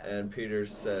 and Peter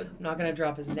said, I'm not gonna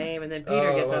drop his name, and then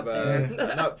Peter gets up there.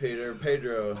 Not Peter,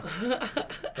 Pedro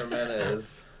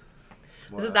Jimenez.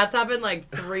 That's happened like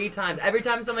 3 times. Every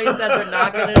time somebody says they're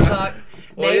not gonna talk,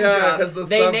 Well, name yeah, drop. because the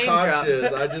They name drop.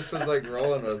 subconscious. I just was like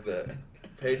rolling with it.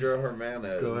 Pedro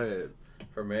Jimenez. Go ahead.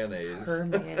 Her mayonnaise. Her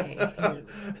mayonnaise.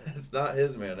 It's not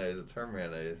his mayonnaise, it's her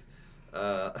mayonnaise.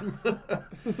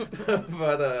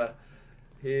 But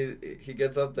he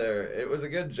gets up there. It was a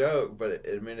good joke, but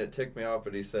it ticked me off.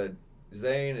 But he said,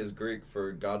 Zane is Greek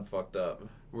for God fucked up.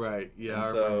 Right. Yeah, And I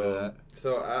remember that.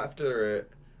 So after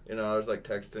it, I was like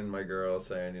texting my girl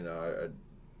saying, that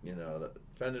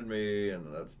offended me, and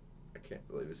I can't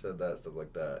believe he said that, stuff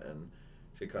like that. And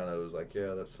she kind of was like,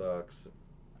 yeah, that sucks.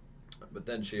 But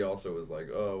then she also was like,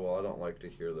 oh, well, I don't like to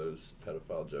hear those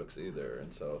pedophile jokes either.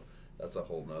 And so that's a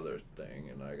whole nother thing,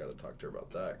 and I got to talk to her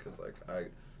about that because, like,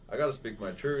 I got to speak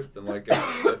my truth. And, like,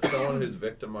 if someone who's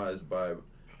victimized by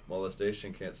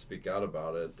molestation can't speak out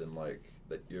about it, then, like,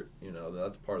 that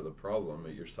that's part of the problem.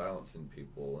 You're silencing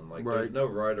people, and, like, there's no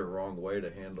right or wrong way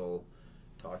to handle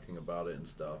talking about it and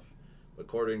stuff.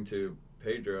 According to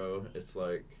Pedro, it's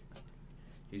like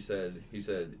he said,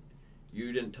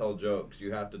 you didn't tell jokes.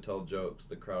 You have to tell jokes.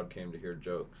 The crowd came to hear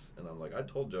jokes. And I'm like, I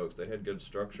told jokes. They had good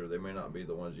structure. They may not be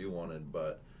the ones you wanted,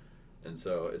 and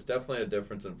so it's definitely a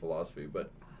difference in philosophy. But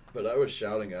I was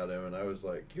shouting at him, and I was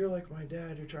like, you're like my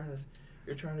dad.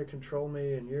 You're trying to control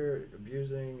me, and you're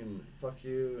abusing, and fuck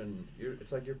you, and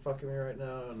it's like you're fucking me right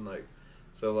now, and like,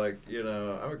 so like,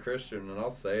 I'm a Christian, and I'll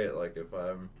say it, like, if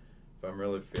I'm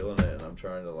really feeling it, and I'm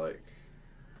trying to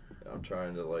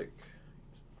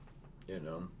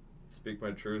speak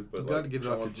my truth, but You gotta like, get it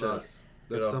off your someone's not chest.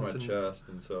 get That's off my something. chest,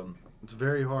 and so It's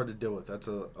very hard to deal with. That's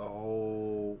a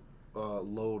whole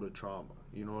load of trauma.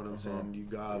 You know what I'm saying? You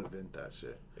gotta vent that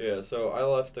shit. yeah. So I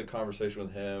left the conversation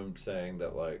with him saying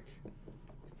that, like,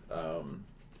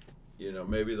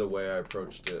 maybe the way I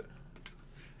approached it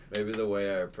maybe the way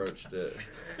I approached it.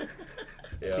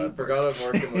 Yeah, I forgot I'm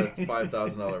working with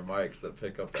 $5,000 mics that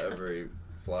pick up every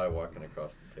fly walking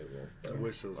across the table. I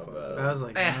wish it was My fun. bad. I was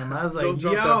like, man, I was like, Don't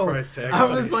drop that yo. price tag I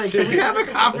on was it. like, can we have a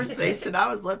conversation? I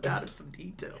was left out of some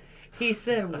details. He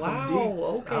said, Some "Wow,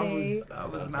 deets. okay." I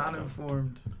was not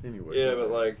informed. Anyway. Yeah, but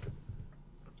like,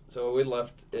 so we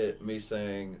left it me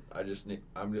saying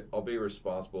I'll be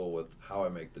responsible with how I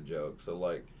make the joke. So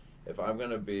like, if I'm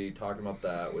gonna be talking about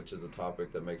that, which is a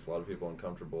topic that makes a lot of people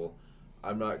uncomfortable,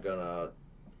 I'm not gonna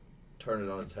turn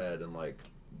it on its head and like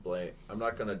blame. I'm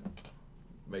not gonna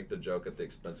make the joke at the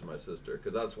expense of my sister,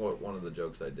 because that's what one of the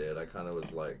jokes I did. I kind of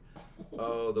was like,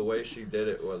 oh, the way she did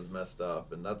it was messed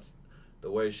up, and that's the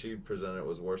way she presented it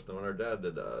was worse than what our dad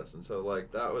did to us. And so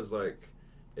like that was like,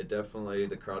 it definitely,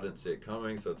 the crowd didn't see it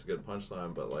coming, so it's a good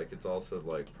punchline, but like it's also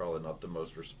like probably not the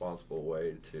most responsible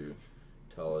way to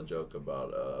tell a joke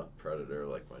about a predator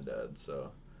like my dad. So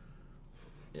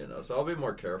you know, so I'll be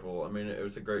more careful. I mean, it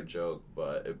was a great joke,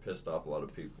 but it pissed off a lot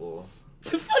of people.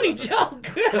 It's a funny joke.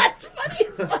 That's funny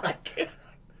as fuck.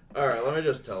 All right, let me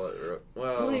just tell it.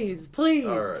 Well, Please, all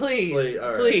right, please, all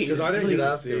right. please. 'Cause I didn't Please get to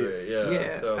ask see me, it.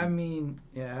 Yeah, so, I mean,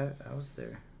 yeah, I was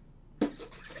there.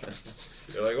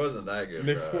 you're like, it wasn't that good.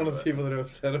 Nick's bro, one of the but- people that are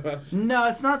upset about it. No,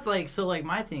 it's not like, so like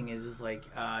my thing is like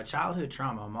childhood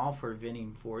trauma. I'm all for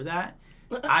venting for that.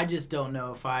 I just don't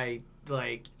know if I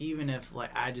like, even if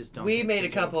like I just don't. We think made the a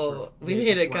jokes couple. were- We they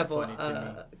made a just weren't couple funny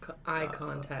to me. eye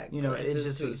contact. You know, it glances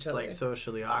just to was each like other.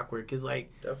 socially awkward because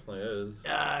like Definitely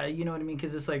is. you know what I mean,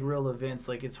 because it's like real events.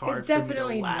 Like it's hard. It's for me to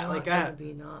definitely laugh. not Like gonna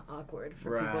be not awkward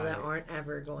for people that Right. aren't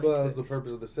ever going Well, to. that was the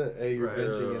purpose of the set. A, you're Right.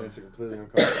 venting and it's a completely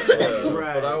uncomfortable.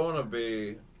 Right. But I want to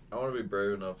be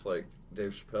brave enough. Like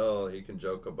Dave Chappelle, he can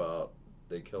joke about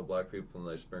they kill black people and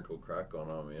they sprinkle crack on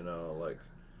them. You know, like,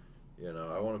 you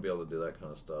know, I want to be able to do that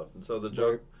kind of stuff. And so the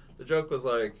joke was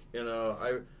like, you know,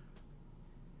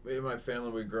 me and my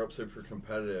family, we grew up super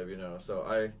competitive. You know, so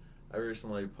I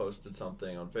recently posted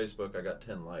something on Facebook. I got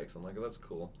 10 likes. I'm like, oh, that's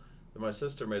cool. Then my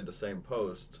sister made the same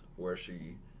post where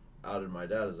she outed my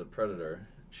dad as a predator.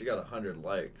 She got 100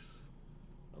 likes.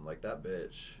 I'm like, that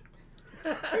bitch.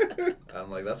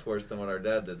 I'm like, that's worse than what our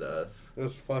dad did to us.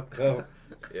 That's fucked up.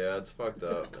 Yeah, it's fucked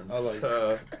up. And I like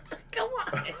so, Come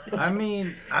on. I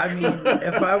mean,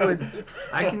 if I would,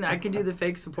 I can do the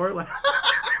fake support. Like,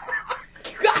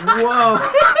 whoa.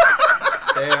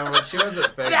 damn, but she wasn't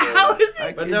fake. That was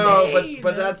But insane. no,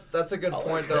 but that's a good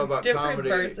point though about different comedy.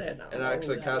 person. And Oh,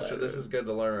 actually, that Castro, was- this is good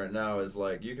to learn right now. Is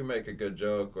like you can make a good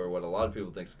joke, or what a lot of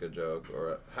people think's a good joke,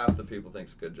 or half the people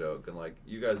think's a good joke, and like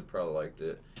you guys probably liked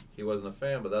it. He wasn't a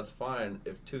fan, but that's fine.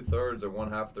 If 2/3 or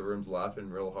 1/2 of the room's laughing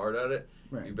real hard at it,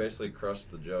 Right. you basically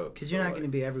crushed the joke. Because you're not So, going to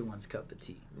like, be everyone's cup of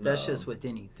tea. That's No. just with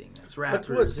anything. That's rappers. That's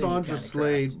what any Sandra kind of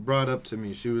Slade craft. brought up to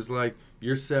me. She was like,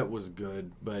 your set was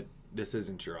good, but this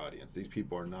isn't your audience. These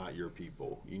people are not your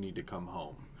people. You need to come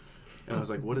home. And I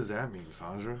was like, what does that mean,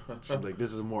 Sandra? She's like,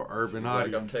 this is a more urban like,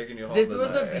 audience. I'm taking you home. This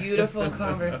was a tonight. beautiful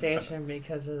conversation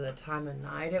because of the time of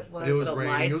night it was. It was the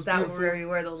raining. It lights was that beautiful. were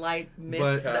everywhere, the light mist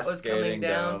But- that was coming Cascading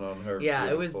down. on her. Yeah,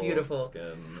 it was beautiful.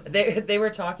 Skin. They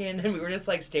were talking and we were just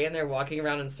like standing there walking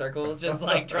around in circles, just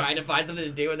like trying to find something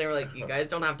to do. And they were like, "You guys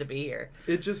don't have to be here."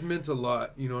 It just meant a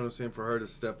lot, you know what I'm saying, for her to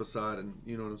step aside and,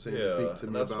 you know what I'm saying, Yeah, speak to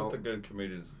and me that's about. what the good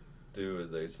comedians do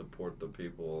is they support the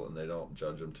people and they don't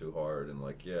judge them too hard. And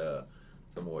like, yeah,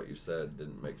 some of what you said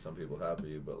didn't make some people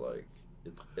happy, but like,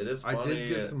 it is I funny did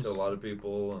get some to a lot of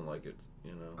people, and like it's,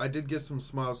 you know. I did get some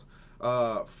smiles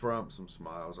from some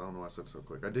smiles. I don't know why I said it so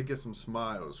quick. I did get some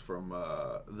smiles from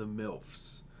the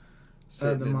MILFs. The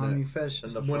sitting in mommy the- fetish.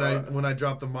 in the when I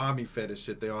dropped the mommy fetish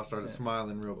shit, they all started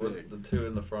smiling real Was big. it the two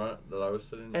in the front that I was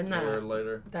sitting And near that-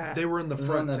 later? That They were in the It was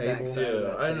front on the table. back side. of Yeah,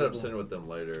 that I ended up table. sitting with them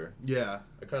later. Yeah,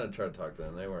 I kind of tried to talk to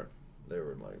them. They were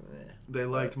like, meh. they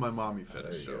liked my mommy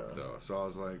fetish There you joke go. though, so I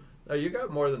was like, No, you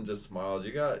got more than just smiles.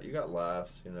 You got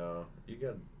laughs. You know,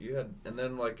 you had, and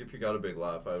then like if you got a big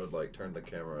laugh, I would like turn the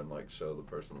camera and like show the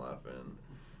person laughing.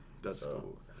 that's So-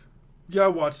 cool. Yeah, I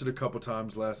watched it a couple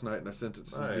times last night and I sent it to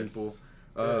some Nice. people.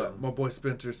 Yeah. My boy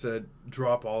Spencer said,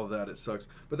 "Drop all of that. It sucks."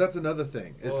 But that's another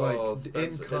thing. It's Well, like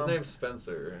Spencer, his name's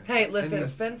Spencer. Hey, listen,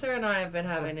 he's- Spencer and I have been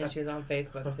having issues on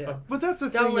Facebook too. But that's the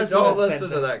Don't thing. listen Don't to listen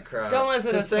Spencer. to that crap. Don't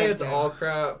listen to say it's Spencer. all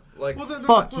crap. Like Well, then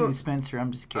Fuck that's you, what- Spencer.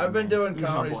 I'm just kidding. I've been man. doing He's my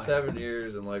comedy boy. 7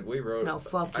 years, and like we wrote. No,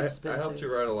 fuck you, I Spencer. helped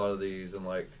you write a lot of these, and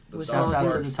like the Which Shouts out to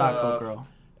Dark the taco stuff, girl.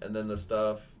 and then the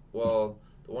stuff. Well,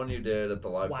 the one you did at the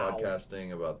live Wow.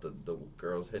 podcasting about the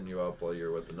girls hitting you up while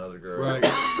you're with another girl. Right.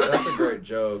 That's a great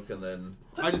joke, and then.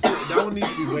 I just that one needs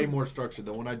to be way more structured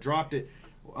though. When I dropped it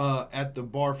at the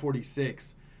bar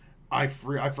 46, I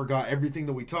forgot everything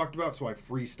that we talked about, so I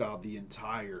freestyled the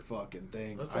entire fucking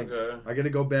thing. That's okay. I got to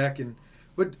go back and.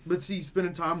 But see,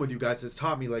 spending time with you guys has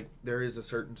taught me, like, there is a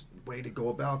certain way to go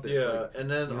about this. Yeah, like, and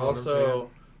then you know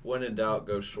also, when in doubt,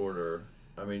 go shorter.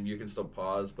 I mean, you can still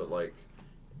pause, but, like,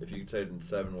 if you can say it in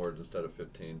 7 words instead of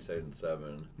 15, say it in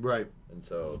 7. Right. And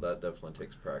so that definitely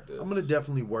takes practice. I'm going to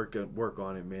definitely work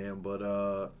on it, man. But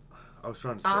I was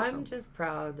trying to say something. I'm just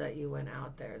proud that you went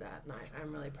out there that night.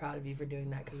 I'm really proud of you for doing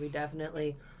that because we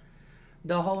definitely...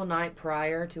 The whole night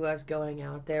prior to us going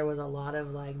out there was a lot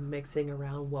of, like, mixing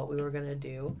around what we were going to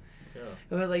do. Yeah.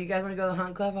 It was like, you guys want to go to the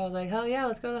hunt club? I was like, hell yeah,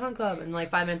 let's go to the hunt club. And,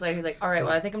 like, 5 minutes later, he's like, all right,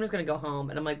 well, I think I'm just going to go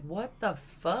home. And I'm like, what the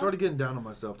fuck? Started getting down on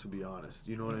myself, to be honest.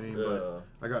 You know what I mean? Yeah. But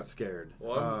I got scared.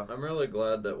 Well, I'm really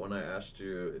glad that when I asked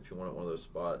you if you wanted one of those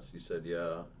spots, you said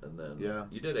yeah. And then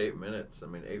you did 8 minutes. I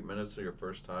mean, 8 minutes of your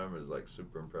first time is, like,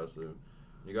 super impressive.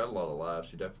 You got a lot of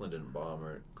laughs. You definitely didn't bomb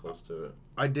or close to it.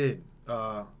 I did.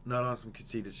 Not on some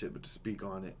conceited shit, but to speak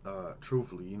on it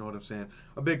truthfully, you know what I'm saying?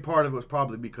 A big part of it was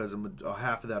probably because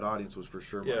half of that audience was for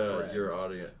sure my friends. Your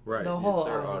audience. Right. The whole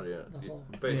their audience. audience.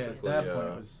 Basically, that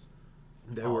point was...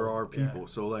 They were our people.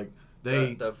 So, like,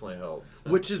 they... That definitely helped.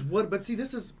 Which is what... But see,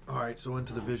 this is... All right, so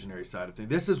into the visionary side of things.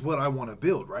 This is what I want to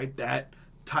build, right? That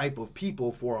type of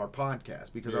people for our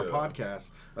podcast. Because our podcast,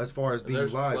 as far as being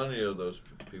there's live... There's plenty of those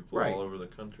people all over the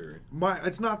country.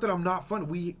 It's not that I'm not fun.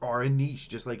 We are a niche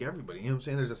just like everybody. You know what I'm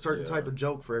saying? There's a certain type of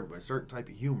joke for everybody, a certain type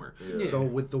of humor. Yeah. So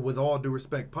with all due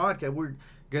respect podcast, we're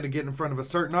going to get in front of a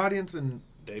certain audience and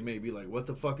they may be like, what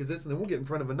the fuck is this? And then we'll get in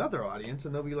front of another audience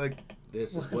and they'll be like,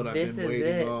 this is what I've been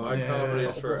waiting on.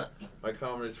 My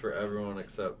comedy's for everyone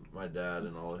except my dad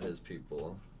and all of his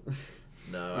people.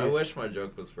 No, I wish my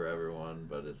joke was for everyone,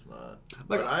 but it's not.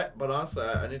 But honestly,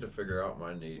 I need to figure out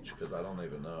my niche because I don't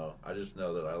even know. I just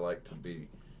know that I like to be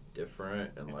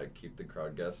different and like keep the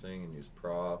crowd guessing and use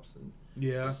props and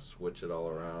just switch it all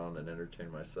around and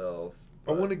entertain myself.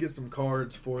 But I want to get some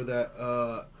cards for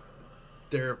that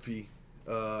therapy.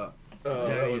 That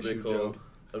would be cool. Joke.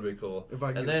 That'd be cool.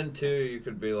 And then too, you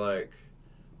could be like,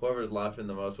 whoever's laughing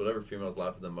the most, whatever female's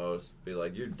laughing the most, be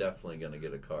like, you're definitely gonna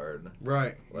get a card.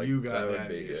 Right. Like, you got that would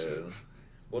daddy be issues. Good.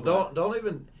 Well, don't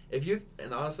even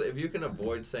honestly, if you can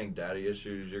avoid saying daddy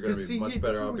issues, you're gonna be much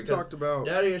better off because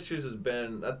daddy issues has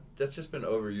been that's just been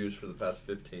overused for the past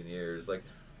 15 years. Like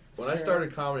when I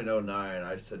started comedy in 2009,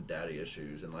 I said daddy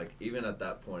issues, and like even at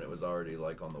that point, it was already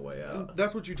like on the way out. And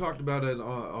that's what you talked about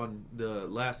on the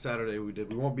last Saturday we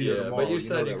did. We won't be there tomorrow. But you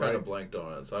said you kind of blanked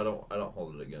on it, so I don't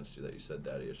hold it against you that you said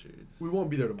daddy issues. We won't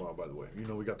be there tomorrow, by the way. You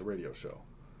know, we got the radio show.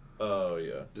 Oh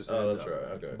yeah, that's right.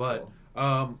 Okay, but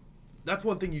cool. That's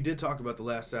one thing you did talk about the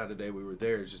last Saturday we were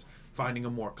there is just finding a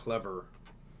more clever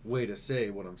way to say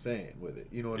what I'm saying with it.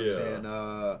 You know what I'm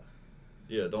saying?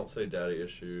 Yeah, don't say daddy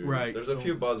issues. Right. There's a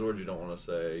few buzzwords you don't want to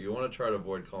say. You want to try to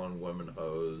avoid calling women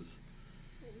hoes.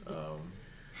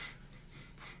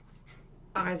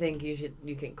 I think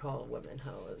you can call women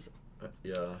hoes.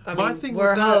 Yeah. I mean,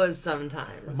 we're hoes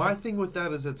sometimes. My thing with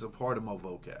that is it's a part of my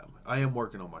vocab. I am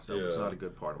working on myself. Yeah. It's not a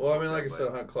good part of my vocab. Well, I mean, like I said,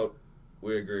 Hunt Club,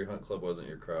 we agree Hunt Club wasn't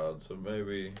your crowd, so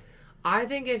maybe... I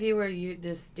think if you were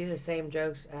just do the same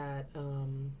jokes at...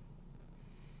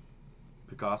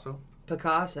 Picasso,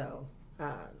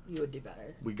 you would do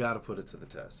better. We got to put it to the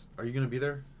test. Are you going to be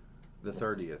there? The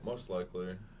 30th. Most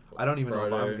likely. I don't even know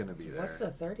if I'm going to be there. What's the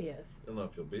 30th? I don't know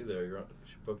if you'll be there.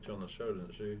 She booked you on the show,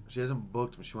 didn't she? She hasn't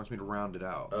booked me. She wants me to round it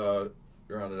out.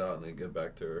 Round it out and then get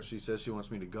back to her. She says she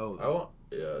wants me to go, though.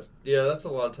 Yeah, that's a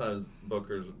lot of times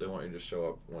bookers, they want you to show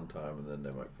up one time and then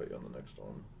they might put you on the next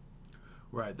one.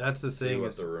 Right, that's the thing. See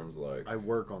what the room's like. I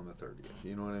work on the 30th,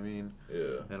 you know what I mean?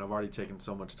 Yeah. And I've already taken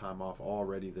so much time off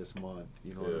already this month,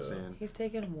 you know what I'm saying? He's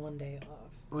taken 1 day off.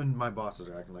 When my bosses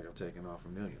are acting like I've taken off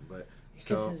 $1 million, but... His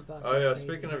boss oh, yeah, crazy.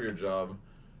 Speaking of your job,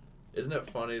 isn't it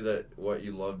funny that what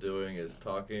you love doing is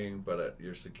talking, but at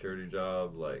your security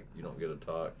job, like, you don't get to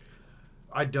talk?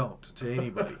 I don't, to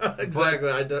anybody. Exactly.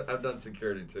 I've done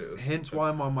security, too. Hence why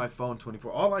I'm on my phone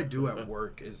 24. All I do at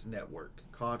work is network.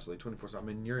 Constantly, 24/7. I'm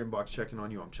in your inbox checking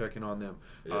on you. I'm checking on them.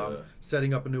 Yeah.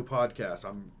 Setting up a new podcast.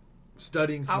 I'm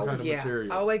studying some kind of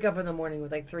material. I'll wake up in the morning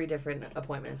with like 3 different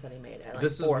appointments that he made at like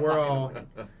this 4 is where o'clock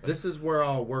This is where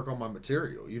I'll work on my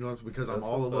material. You know, because I'm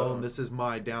all alone. This is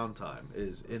my downtime.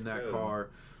 Is in that car.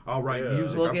 I'll write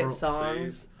music. We'll get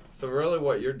songs. So really,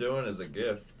 what you're doing is a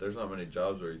gift. There's not many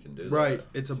jobs where you can do that. Right.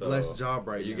 It's a blessed job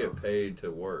right now. You get paid to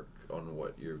work on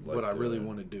what you're like what I really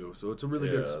want to do. So it's a really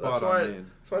good spot I'm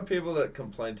in. That's why people that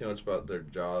complain too much about their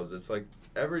jobs, it's like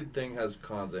everything has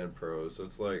cons and pros. So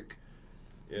it's like,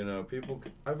 you know,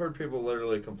 I've heard people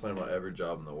literally complain about every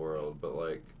job in the world, but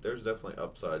like there's definitely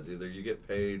upsides. Either you get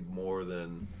paid more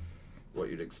than what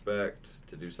you'd expect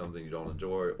to do something you don't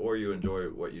enjoy, or you enjoy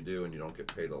what you do and you don't get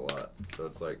paid a lot. So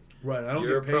it's like Right, I don't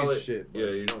you're get paid probably, shit. Yeah,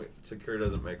 you don't. Security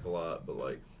doesn't make a lot, but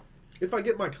like If I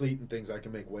get my cleat and things, I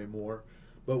can make way more.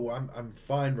 But I'm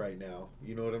fine right now.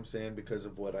 You know what I'm saying? Because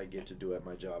of what I get to do at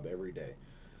my job every day.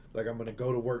 Like, I'm going to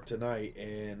go to work tonight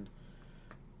and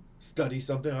study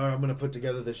something. Or I'm going to put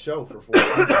together this show for 4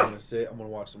 hours. I'm going to sit. I'm going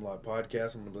to watch some live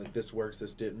podcasts. I'm going to be like, this works,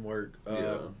 this didn't work.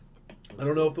 yeah. I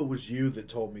don't know if it was you that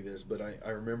told me this, but I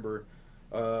remember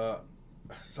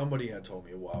somebody had told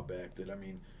me a while back that, I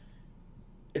mean,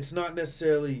 it's not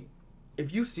necessarily...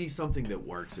 If you see something that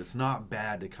works, it's not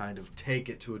bad to kind of take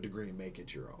it to a degree and make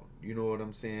it your own. You know what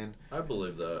I'm saying? I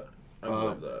believe that. I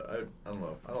believe that. I don't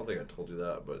know. I don't think I told you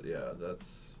that, but yeah,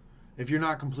 that's... If you're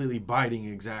not completely biting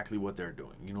exactly what they're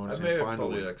doing. You know what I'm I saying? may have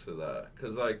told you next to that.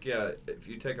 Because, like, yeah, if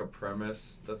you take a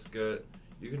premise, that's good.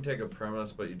 You can take a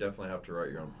premise, but you definitely have to write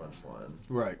your own punchline.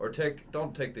 Right. Or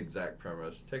don't take the exact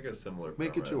premise. Take a similar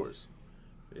premise. Make it yours.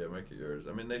 Yeah, make it yours.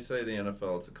 I mean, they say the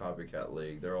NFL, it's a copycat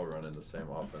league. They're all running the same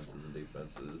offenses and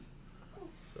defenses.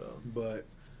 So. But,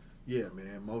 yeah,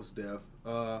 man, most def.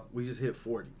 We just hit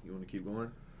 40. You want to keep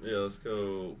going? Yeah, let's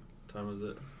go. What time is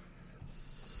it?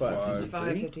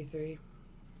 5:53.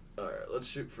 All right, let's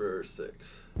shoot for 7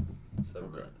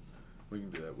 minutes. We can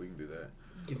do that. We can do that.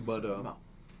 Give But, some mo-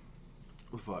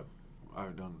 fuck. I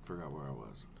forgot where I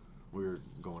was. We were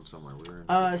going somewhere. We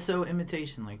were so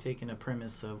imitation, like taking a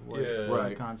premise of what Yeah. the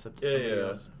Right. concept of Yeah, somebody yeah.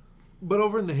 else. But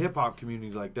over in the hip hop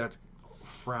community, like, that's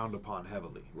frowned upon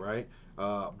heavily, right?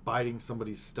 Biting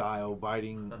somebody's style,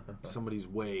 biting somebody's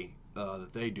way that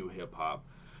they do hip hop.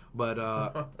 But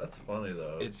That's funny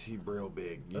though. it's real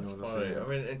big. You That's know what I'm funny. saying? I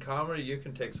mean, in comedy, you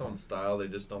can take someone's style. They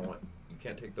just don't want. You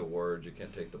can't take the words. You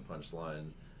can't take the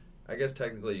punchlines. I guess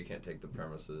technically you can't take the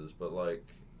premises, but like,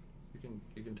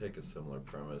 you can take a similar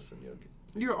premise and you'll get.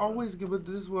 You're always good, but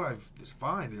this is what I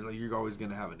find is like you're always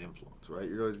gonna have an influence, right?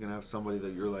 You're always gonna have somebody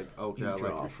that you're like, okay, I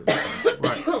draw like from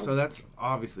right. So that's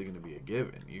obviously gonna be a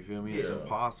given. You feel me? It's Yeah.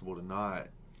 impossible to not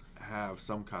have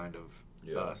some kind of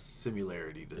Yeah.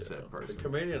 similarity to Yeah. said person. The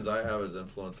comedians I have as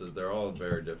influences, they're all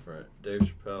very different. Dave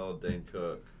Chappelle, Dane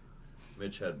Cook,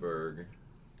 Mitch Hedberg,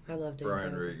 I love Dan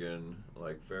Brian Cook. Regan,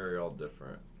 like very all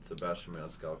different. Sebastian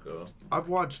Maniscalco. I've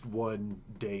watched one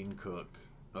Dane Cook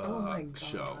Oh my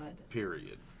show. God.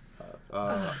 Period.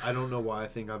 I don't know why I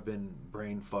think I've been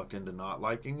brain fucked into not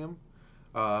liking him.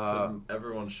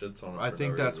 Everyone shits on him. I for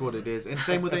think no that's reason. what it is. And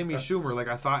same with Amy Schumer. Like,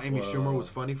 I thought Amy Schumer was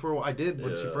funny for a while. I did.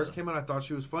 When she Yeah. first came out, I thought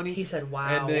she was funny. He said, "Wow."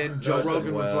 And then Joe I said,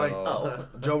 Rogan was like, Oh.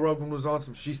 Joe Rogan was on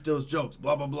some she steals jokes,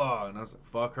 blah, blah, blah. And I was like,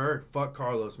 fuck her. Fuck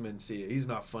Carlos Mencia. He's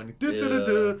not funny. Yeah.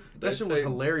 That They shit was say-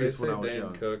 hilarious they when I say was Dane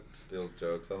young. Cook steals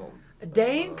jokes. I don't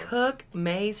Dane know. Cook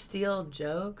may steal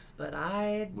jokes, but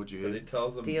I Would you But he hit?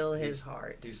 tells them steal his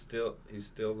heart. He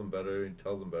steals them better. He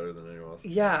tells them better than anyone else.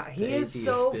 Yeah, he The is atheist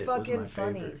so bit was fucking my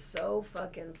funny. favorite. So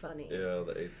fucking funny. Yeah,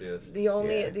 the atheist. The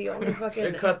only Yeah. fucking.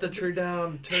 They cut the tree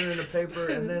down, turn it into paper,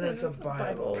 and then it's a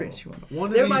Bible. Preach you want. One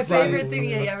of They're these my favorite days- thing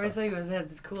he ever said. He was had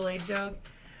this Kool-Aid joke.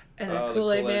 And the Oh, the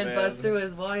Kool-Aid Kool-Aid man man. busts through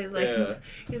his wall. He's like, Yeah.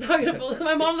 he's not gonna believe.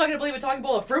 My mom's not gonna believe a talking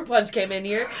bowl of fruit punch came in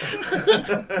here.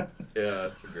 Yeah,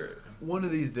 that's great. One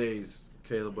of these days,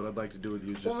 Caleb, what I'd like to do with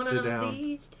you is just One sit of down.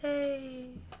 these days.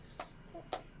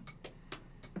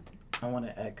 I want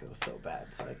to echo so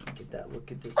bad so I can get that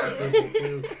look at this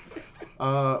too.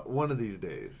 One of these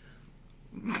days.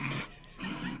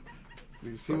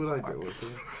 You see what I do with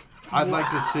it? I'd like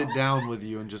to sit down with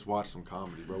you and just watch some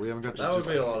comedy, bro. We haven't got to That would just,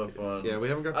 be a lot of fun. Yeah, we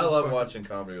haven't got to I just love fucking- watching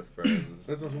comedy with friends.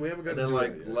 That's what we haven't got And to then do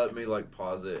like that yet. let me like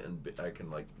pause it and I can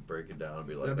like break it down and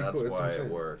be like, That'd be that's cool. That's what why I'm it saying.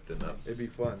 worked, and that's It'd be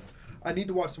fun. I need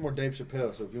to watch some more Dave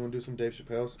Chappelle, so if you want to do some Dave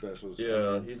Chappelle specials,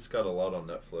 yeah. He's got a lot on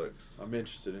Netflix. I'm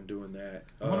interested in doing that.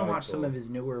 I want to watch some cool. of his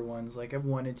newer ones. Like I've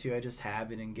wanted to, I just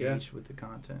haven't engaged with the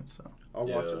content. So I'll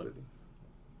watch Yeah. it with you.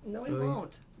 No, he Really?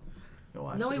 won't. you'll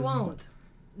watch No, it he with me? won't.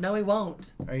 No, he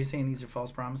won't. Are you saying these are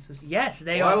false promises? Yes,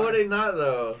 they Why are. would he not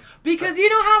though? Because you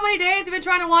know how many days we've been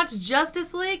trying to watch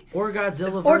Justice League Or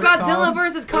Godzilla? or versus Godzilla Kong?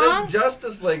 versus But Kong? it's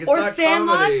Justice League. It's Or not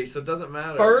Sandlot? comedy, so it doesn't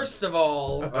matter. First of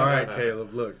all, All right,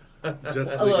 Caleb, look.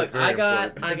 Just look, I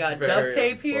got It's duct very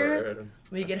tape here. important.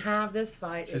 We can have this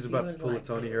fight. She's if about you to would pull a like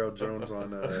Tony to. Harold Jones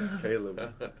on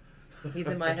Caleb. He's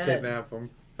in my head. Kidnap him.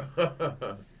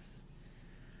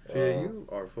 Tia, you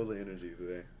are full of energy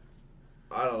today.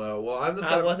 I don't know. Well, I'm the I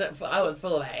type. wasn't. I was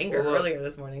full of anger Well, look- earlier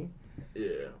this morning. Yeah.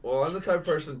 Well, I'm the type of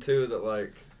person too that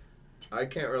like, I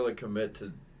can't really commit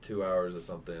to 2 hours or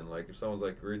something. Like if someone's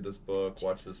like, read this book,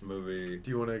 watch this movie. Do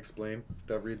you want to explain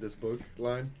that read this book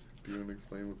line? Do you want to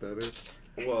explain what that is?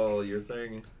 Well, your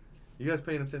thing. You guys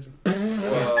paying attention?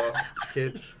 Well,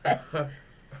 Kids.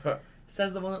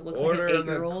 Says the one that looks Order like an in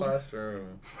the 8-year-old.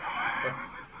 classroom.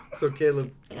 So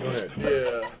Caleb, go ahead.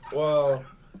 Yeah. Well.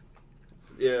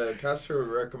 Yeah. Castro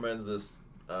recommends this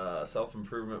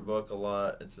self-improvement book a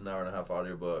lot. It's an 1.5-hour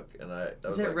audiobook, and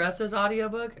Is it Russ's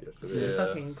audiobook? Yes, it is.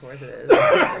 Fucking of course it is.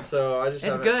 And so I just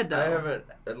It's haven't, good, though.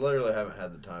 I literally haven't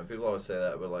had the time. People always say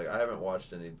that, but like I haven't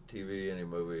watched any TV, any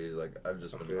movies. Like I've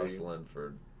just been hustling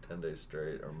for 10 days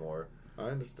straight or more. I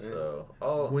understand. So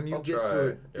I'll get try. to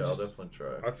it, Yeah, I'll definitely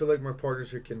try. I feel like my partners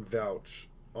here can vouch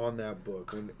on that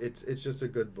book. And it's just a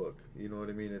good book. You know what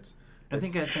I mean? I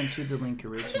think I sent you the link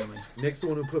originally. Nick's the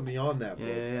one who put me on that book.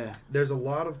 Yeah. There's a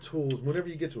lot of tools. Whenever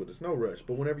you get to it, it's no rush.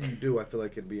 But whenever you do, I feel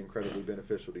like it'd be incredibly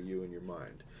beneficial to you and your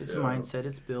mind. It's mindset.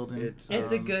 It's building. It's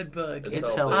a good book.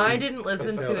 It's healthy. I didn't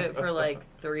listen to it for like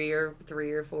 3 or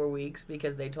 4 weeks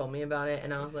because they told me about it,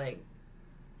 and I was like,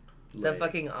 it's a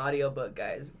fucking audiobook,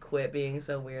 guys. Quit being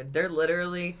so weird. They're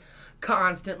literally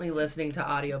constantly listening to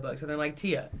audiobooks, and they're like,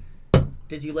 Tia,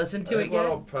 did you listen to it What yet?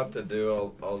 I'll have to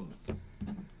do, I'll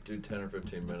do 10 or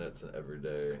 15 minutes every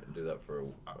day and do that for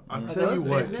I'll Are tell those you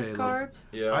what, business Caleb. cards?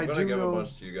 Yeah, I I'm do gonna give know- a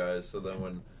bunch to you guys. So then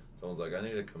when someone's like, I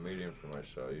need a comedian for my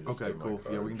show, you just Okay, give my cool.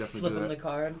 card. Yeah, we can definitely Flip do them that. the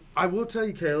card. I will tell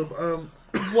you, Caleb.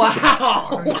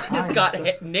 Wow! Just got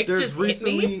hit. Nick There's just hit me.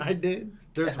 recently- I did.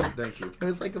 Thank you. It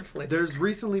was like a flick. There's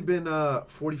recently been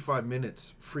 45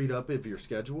 minutes freed up of your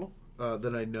schedule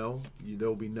that I know there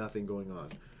will be nothing going on,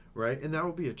 right? And that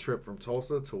will be a trip from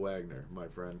Tulsa to Wagner, my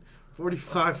friend.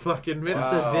 45 fucking minutes.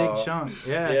 That's a big Wow. chunk.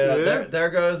 Yeah, Yeah. there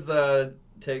goes the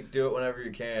do it whenever you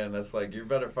can. That's like, you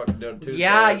better fucking do it Tuesday.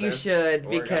 Yeah, and you then should,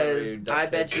 we're gonna because be I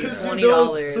duct bet taped you together.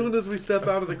 $20. As soon as we step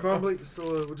out of the car, I'm like, so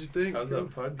what'd you think? How's that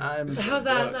fun? How's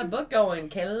that book going,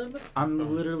 Caleb?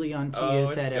 I'm literally on Oh,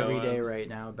 Tia's it's head every going. day right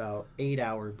now about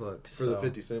 8-hour books. For the so-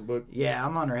 50-cent book? Yeah,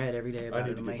 I'm on her head every day I about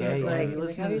need it. to I'm get like, that. hey, It's have Like, you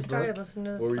listened have to you this started book? listening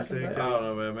to this What were you fucking saying, book? I don't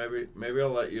know, man. Maybe I'll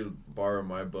let you borrow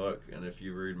my book, and if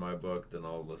you read my book, then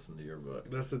I'll listen to your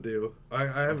book. That's the deal. I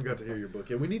haven't got to hear your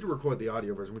book yet. We need to record the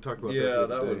audio version. We talked about Yeah,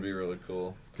 that. that would be really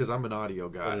cool. Because I'm an audio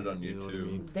guy. Put it on you know what I YouTube.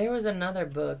 mean? There was another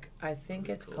book. I think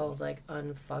it's called like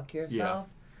Unfuck Yourself.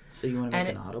 So you want to And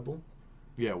make an audible?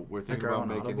 Yeah, we're thinking Like our about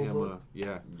own making Audible him book?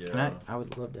 yeah. Yeah. I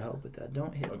would love to help with that.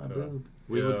 Don't hit my Okay. boob.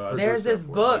 We would produce There's that this for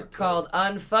you. book called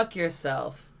Unfuck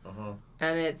Yourself, Uh-huh.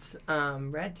 and it's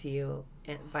read to you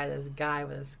by this guy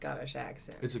with a Scottish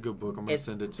accent. It's a good book. I'm going to It's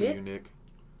send it to bit- you, Nick.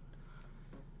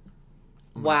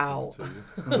 I'm Wow. gonna send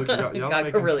it to you. Look, y'all Got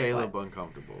making really Caleb quiet.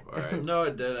 uncomfortable. All right. No,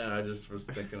 it didn't. I just was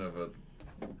thinking of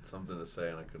something to say,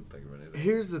 and I couldn't think of anything.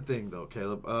 Here's the thing, though,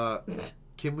 Caleb.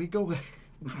 Can we go ahead?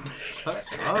 Shut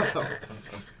up.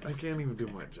 I can't even do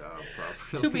my job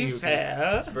properly. To be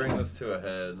fair, Let's bring this to a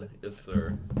head. Yes,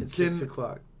 sir. It's Can- 6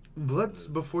 o'clock. Let's,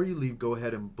 before you leave, go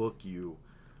ahead and book you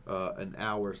an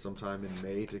hour sometime in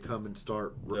May to come and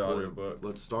start The recording. audiobook.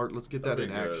 Let's get that That'd in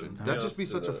be good. action. Yeah, That'd just let's be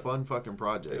do such a that. fun fucking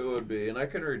project. It would be, and I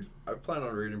could read. I plan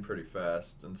on reading pretty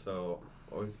fast, and so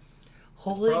holy it's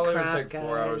probably crap, gonna take guys!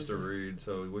 4 hours to read,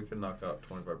 so we can knock out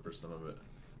 25% of it.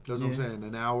 That's what I'm saying.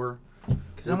 An hour.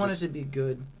 Because I We'll want it just- to be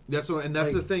good. That's the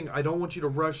Like- thing. I don't want you to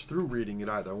rush through reading it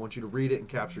either. I want you to read it and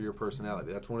capture your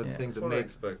personality. That's one of the Yeah. things That's that what I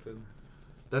makes. expected.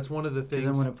 That's one of the Because things.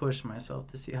 I want to push myself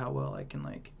to see how well I can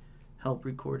help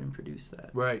record and produce that.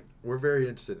 Right. We're very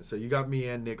interested. So you got me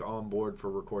and Nick on board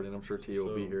for recording. I'm sure Tia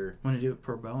will be So- here. I want to do it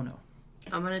pro bono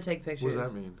I'm gonna take What pictures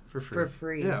does that mean? for free. for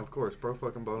free. Yeah, of course. Pro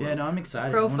fucking bono. Yeah, no, I'm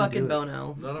excited. Pro I wanna fucking do it.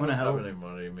 bono. None of Wanna us help? have any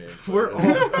money, me. and We're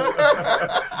Cody.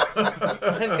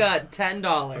 I've got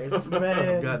 $10.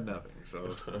 Man. I've got nothing.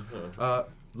 So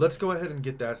let's go ahead and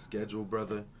get that scheduled,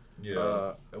 brother.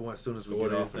 Yeah. As soon as we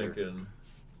What get are you off here. thinking?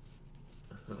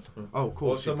 Oh, cool.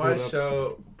 Well, She so my pulled up-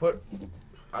 show,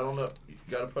 I don't know, you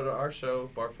gotta put our show,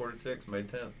 Bar 46, May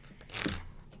 10th.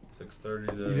 6:30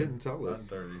 to You didn't tell us.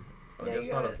 9:30. I Yeah, guess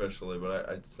you not gotta- officially, but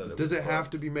I said it. Does it before. have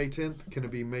to be May 10th? Can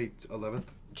it be May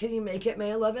 11th? Can you make it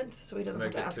May 11th so he doesn't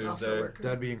Make have to it ask off for Tuesday. work?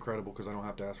 That'd be incredible because I don't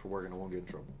have to ask for work and I won't get in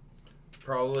trouble.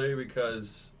 Probably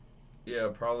because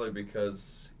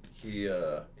he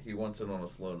wants it on a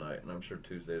slow night, and I'm sure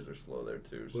Tuesdays are slow there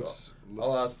too. So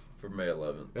I'll ask for May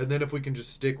 11th. And then if we can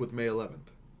just stick with May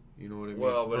 11th, you know what I mean?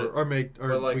 Well, but or May, or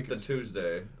But like we the can,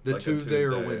 Tuesday. the like a Tuesday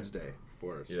or a Wednesday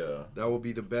for us. Yeah. That will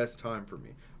be the best time for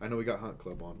me. I know we got Hunt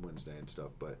Club on Wednesday and stuff,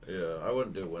 but Yeah, I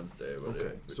wouldn't do Wednesday, but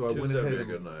okay. So I Tuesday went would ahead be a and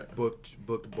good night.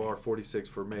 booked Bar 46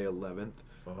 for May 11th.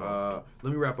 Uh-huh.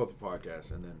 Let me wrap up the podcast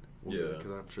and then we'll Yeah.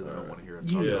 because I'm sure they don't Alright. want to hear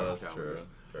us talk Yeah, about that's true. calendars.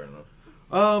 Fair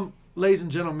enough. Ladies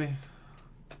and gentlemen,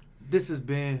 this has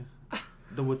been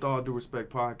the With All Due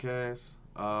Respect podcast.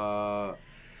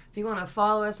 If you want to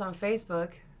follow us on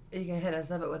Facebook, you can hit us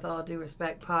up at With All Due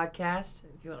Respect Podcast.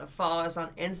 If you want to follow us on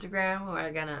Instagram,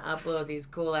 we're going to upload these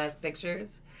cool-ass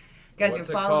pictures. You guys What's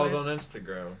can it follow called us. on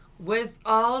Instagram? With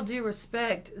all due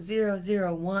respect,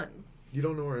 001. You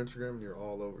don't know our Instagram, and you're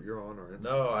all over. You're on our Instagram.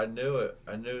 No, I knew it.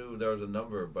 I knew there was a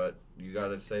number, but you got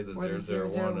to say the Or the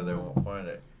 001 or they won't find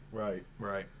it. Right.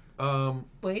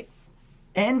 Wait.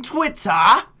 And Twitter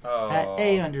Oh, at look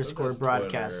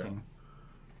A_Broadcasting.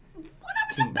 What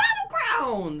happened to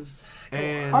Battlegrounds?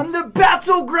 And On the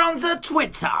battlegrounds of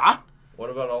Twitter. What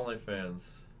about OnlyFans?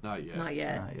 not yet. Not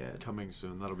yet. Not yet. Coming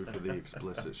soon. That'll be for the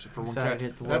explicit shit. For Excited to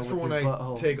hit the that's for wall when with I his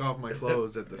butthole. take off my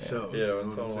clothes at the shows. Yeah, you know when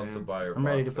what someone I'm wants to saying? buy your I'm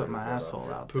ready to boxer, put my put asshole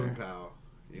that. out Poon there. pow.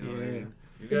 You know what I Yeah. mean?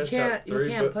 You can't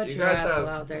put your asshole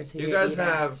out there till you guys eat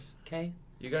ass. Okay?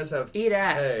 You guys have. Eat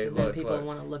ass, Hey, and then look, people look.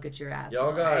 want to look at your ass.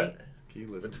 Y'all got. right? Can you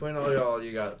listen? Between all y'all,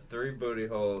 you got 3 booty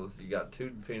holes, you got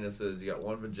 2 penises, you got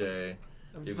 1 vajay,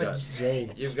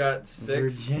 you've got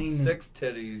six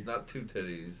titties, not 2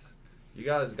 titties. You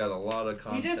guys got a lot of You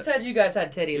content. just said you guys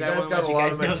had titties. You I guys want to got let a you lot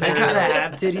guys of know material. I that. gotta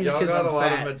have titties Y'all because got I'm a lot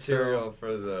fat, of material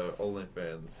for the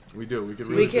OnlyFans. We do. We could.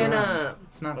 We really can,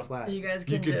 It's not flat. you guys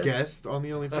You can could just... guest on the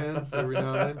OnlyFans every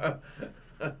now and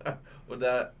then. Would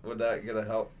that gonna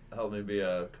help me be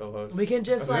a co-host? We can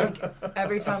just, like,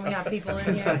 every time we have people in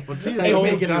It's here... like, Well, it's Tia like told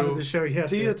making out you- of the show. You have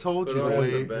Tia to. told But you I the have way.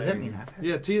 to Does that mean I've had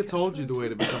Yeah, Tia told you the way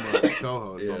to become a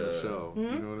co-host on the Yeah. show. You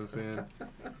know what I'm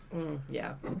saying?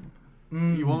 yeah.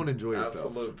 You won't enjoy yourself.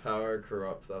 Absolute power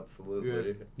corrupts absolutely.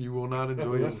 Yeah. You will not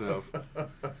enjoy yourself.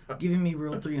 Giving me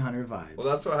real 300 vibes. Well,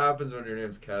 that's what happens when your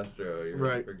name's Castro. You're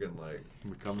Right. freaking like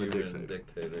Become the Cuban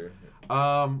dictator.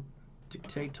 dictator.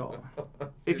 Dictator.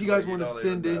 If He's you guys like, want to don't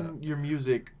send even in your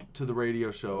music to the radio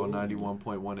show on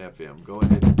 91.1 FM, go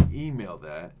ahead and email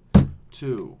that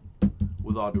to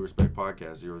with all due respect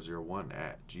podcast 001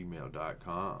 at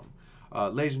gmail.com.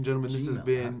 Ladies and gentlemen, this has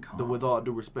been the With All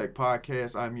Due Respect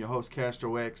podcast. I'm your host,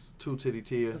 Castro X, 2 Titty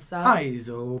Tia, What's up? Eyes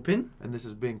open. and this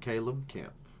has been Caleb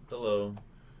Kemp. Hello.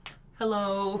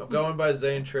 Hello. I'm going by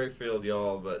Zane Trefield,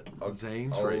 y'all, but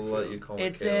Zane I'll Trefield. let you call me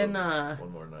It's Caleb in,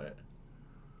 one more night.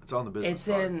 It's on the business It's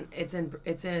card.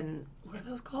 in, what are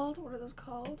those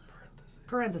called?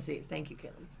 Parentheses. Thank you,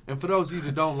 Caleb. And for those of you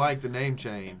that don't like the name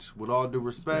change, with all due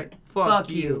respect, Fuck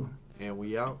you. and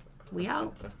we out. We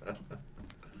out.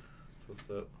 What's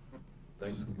up?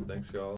 Thanks, y'all.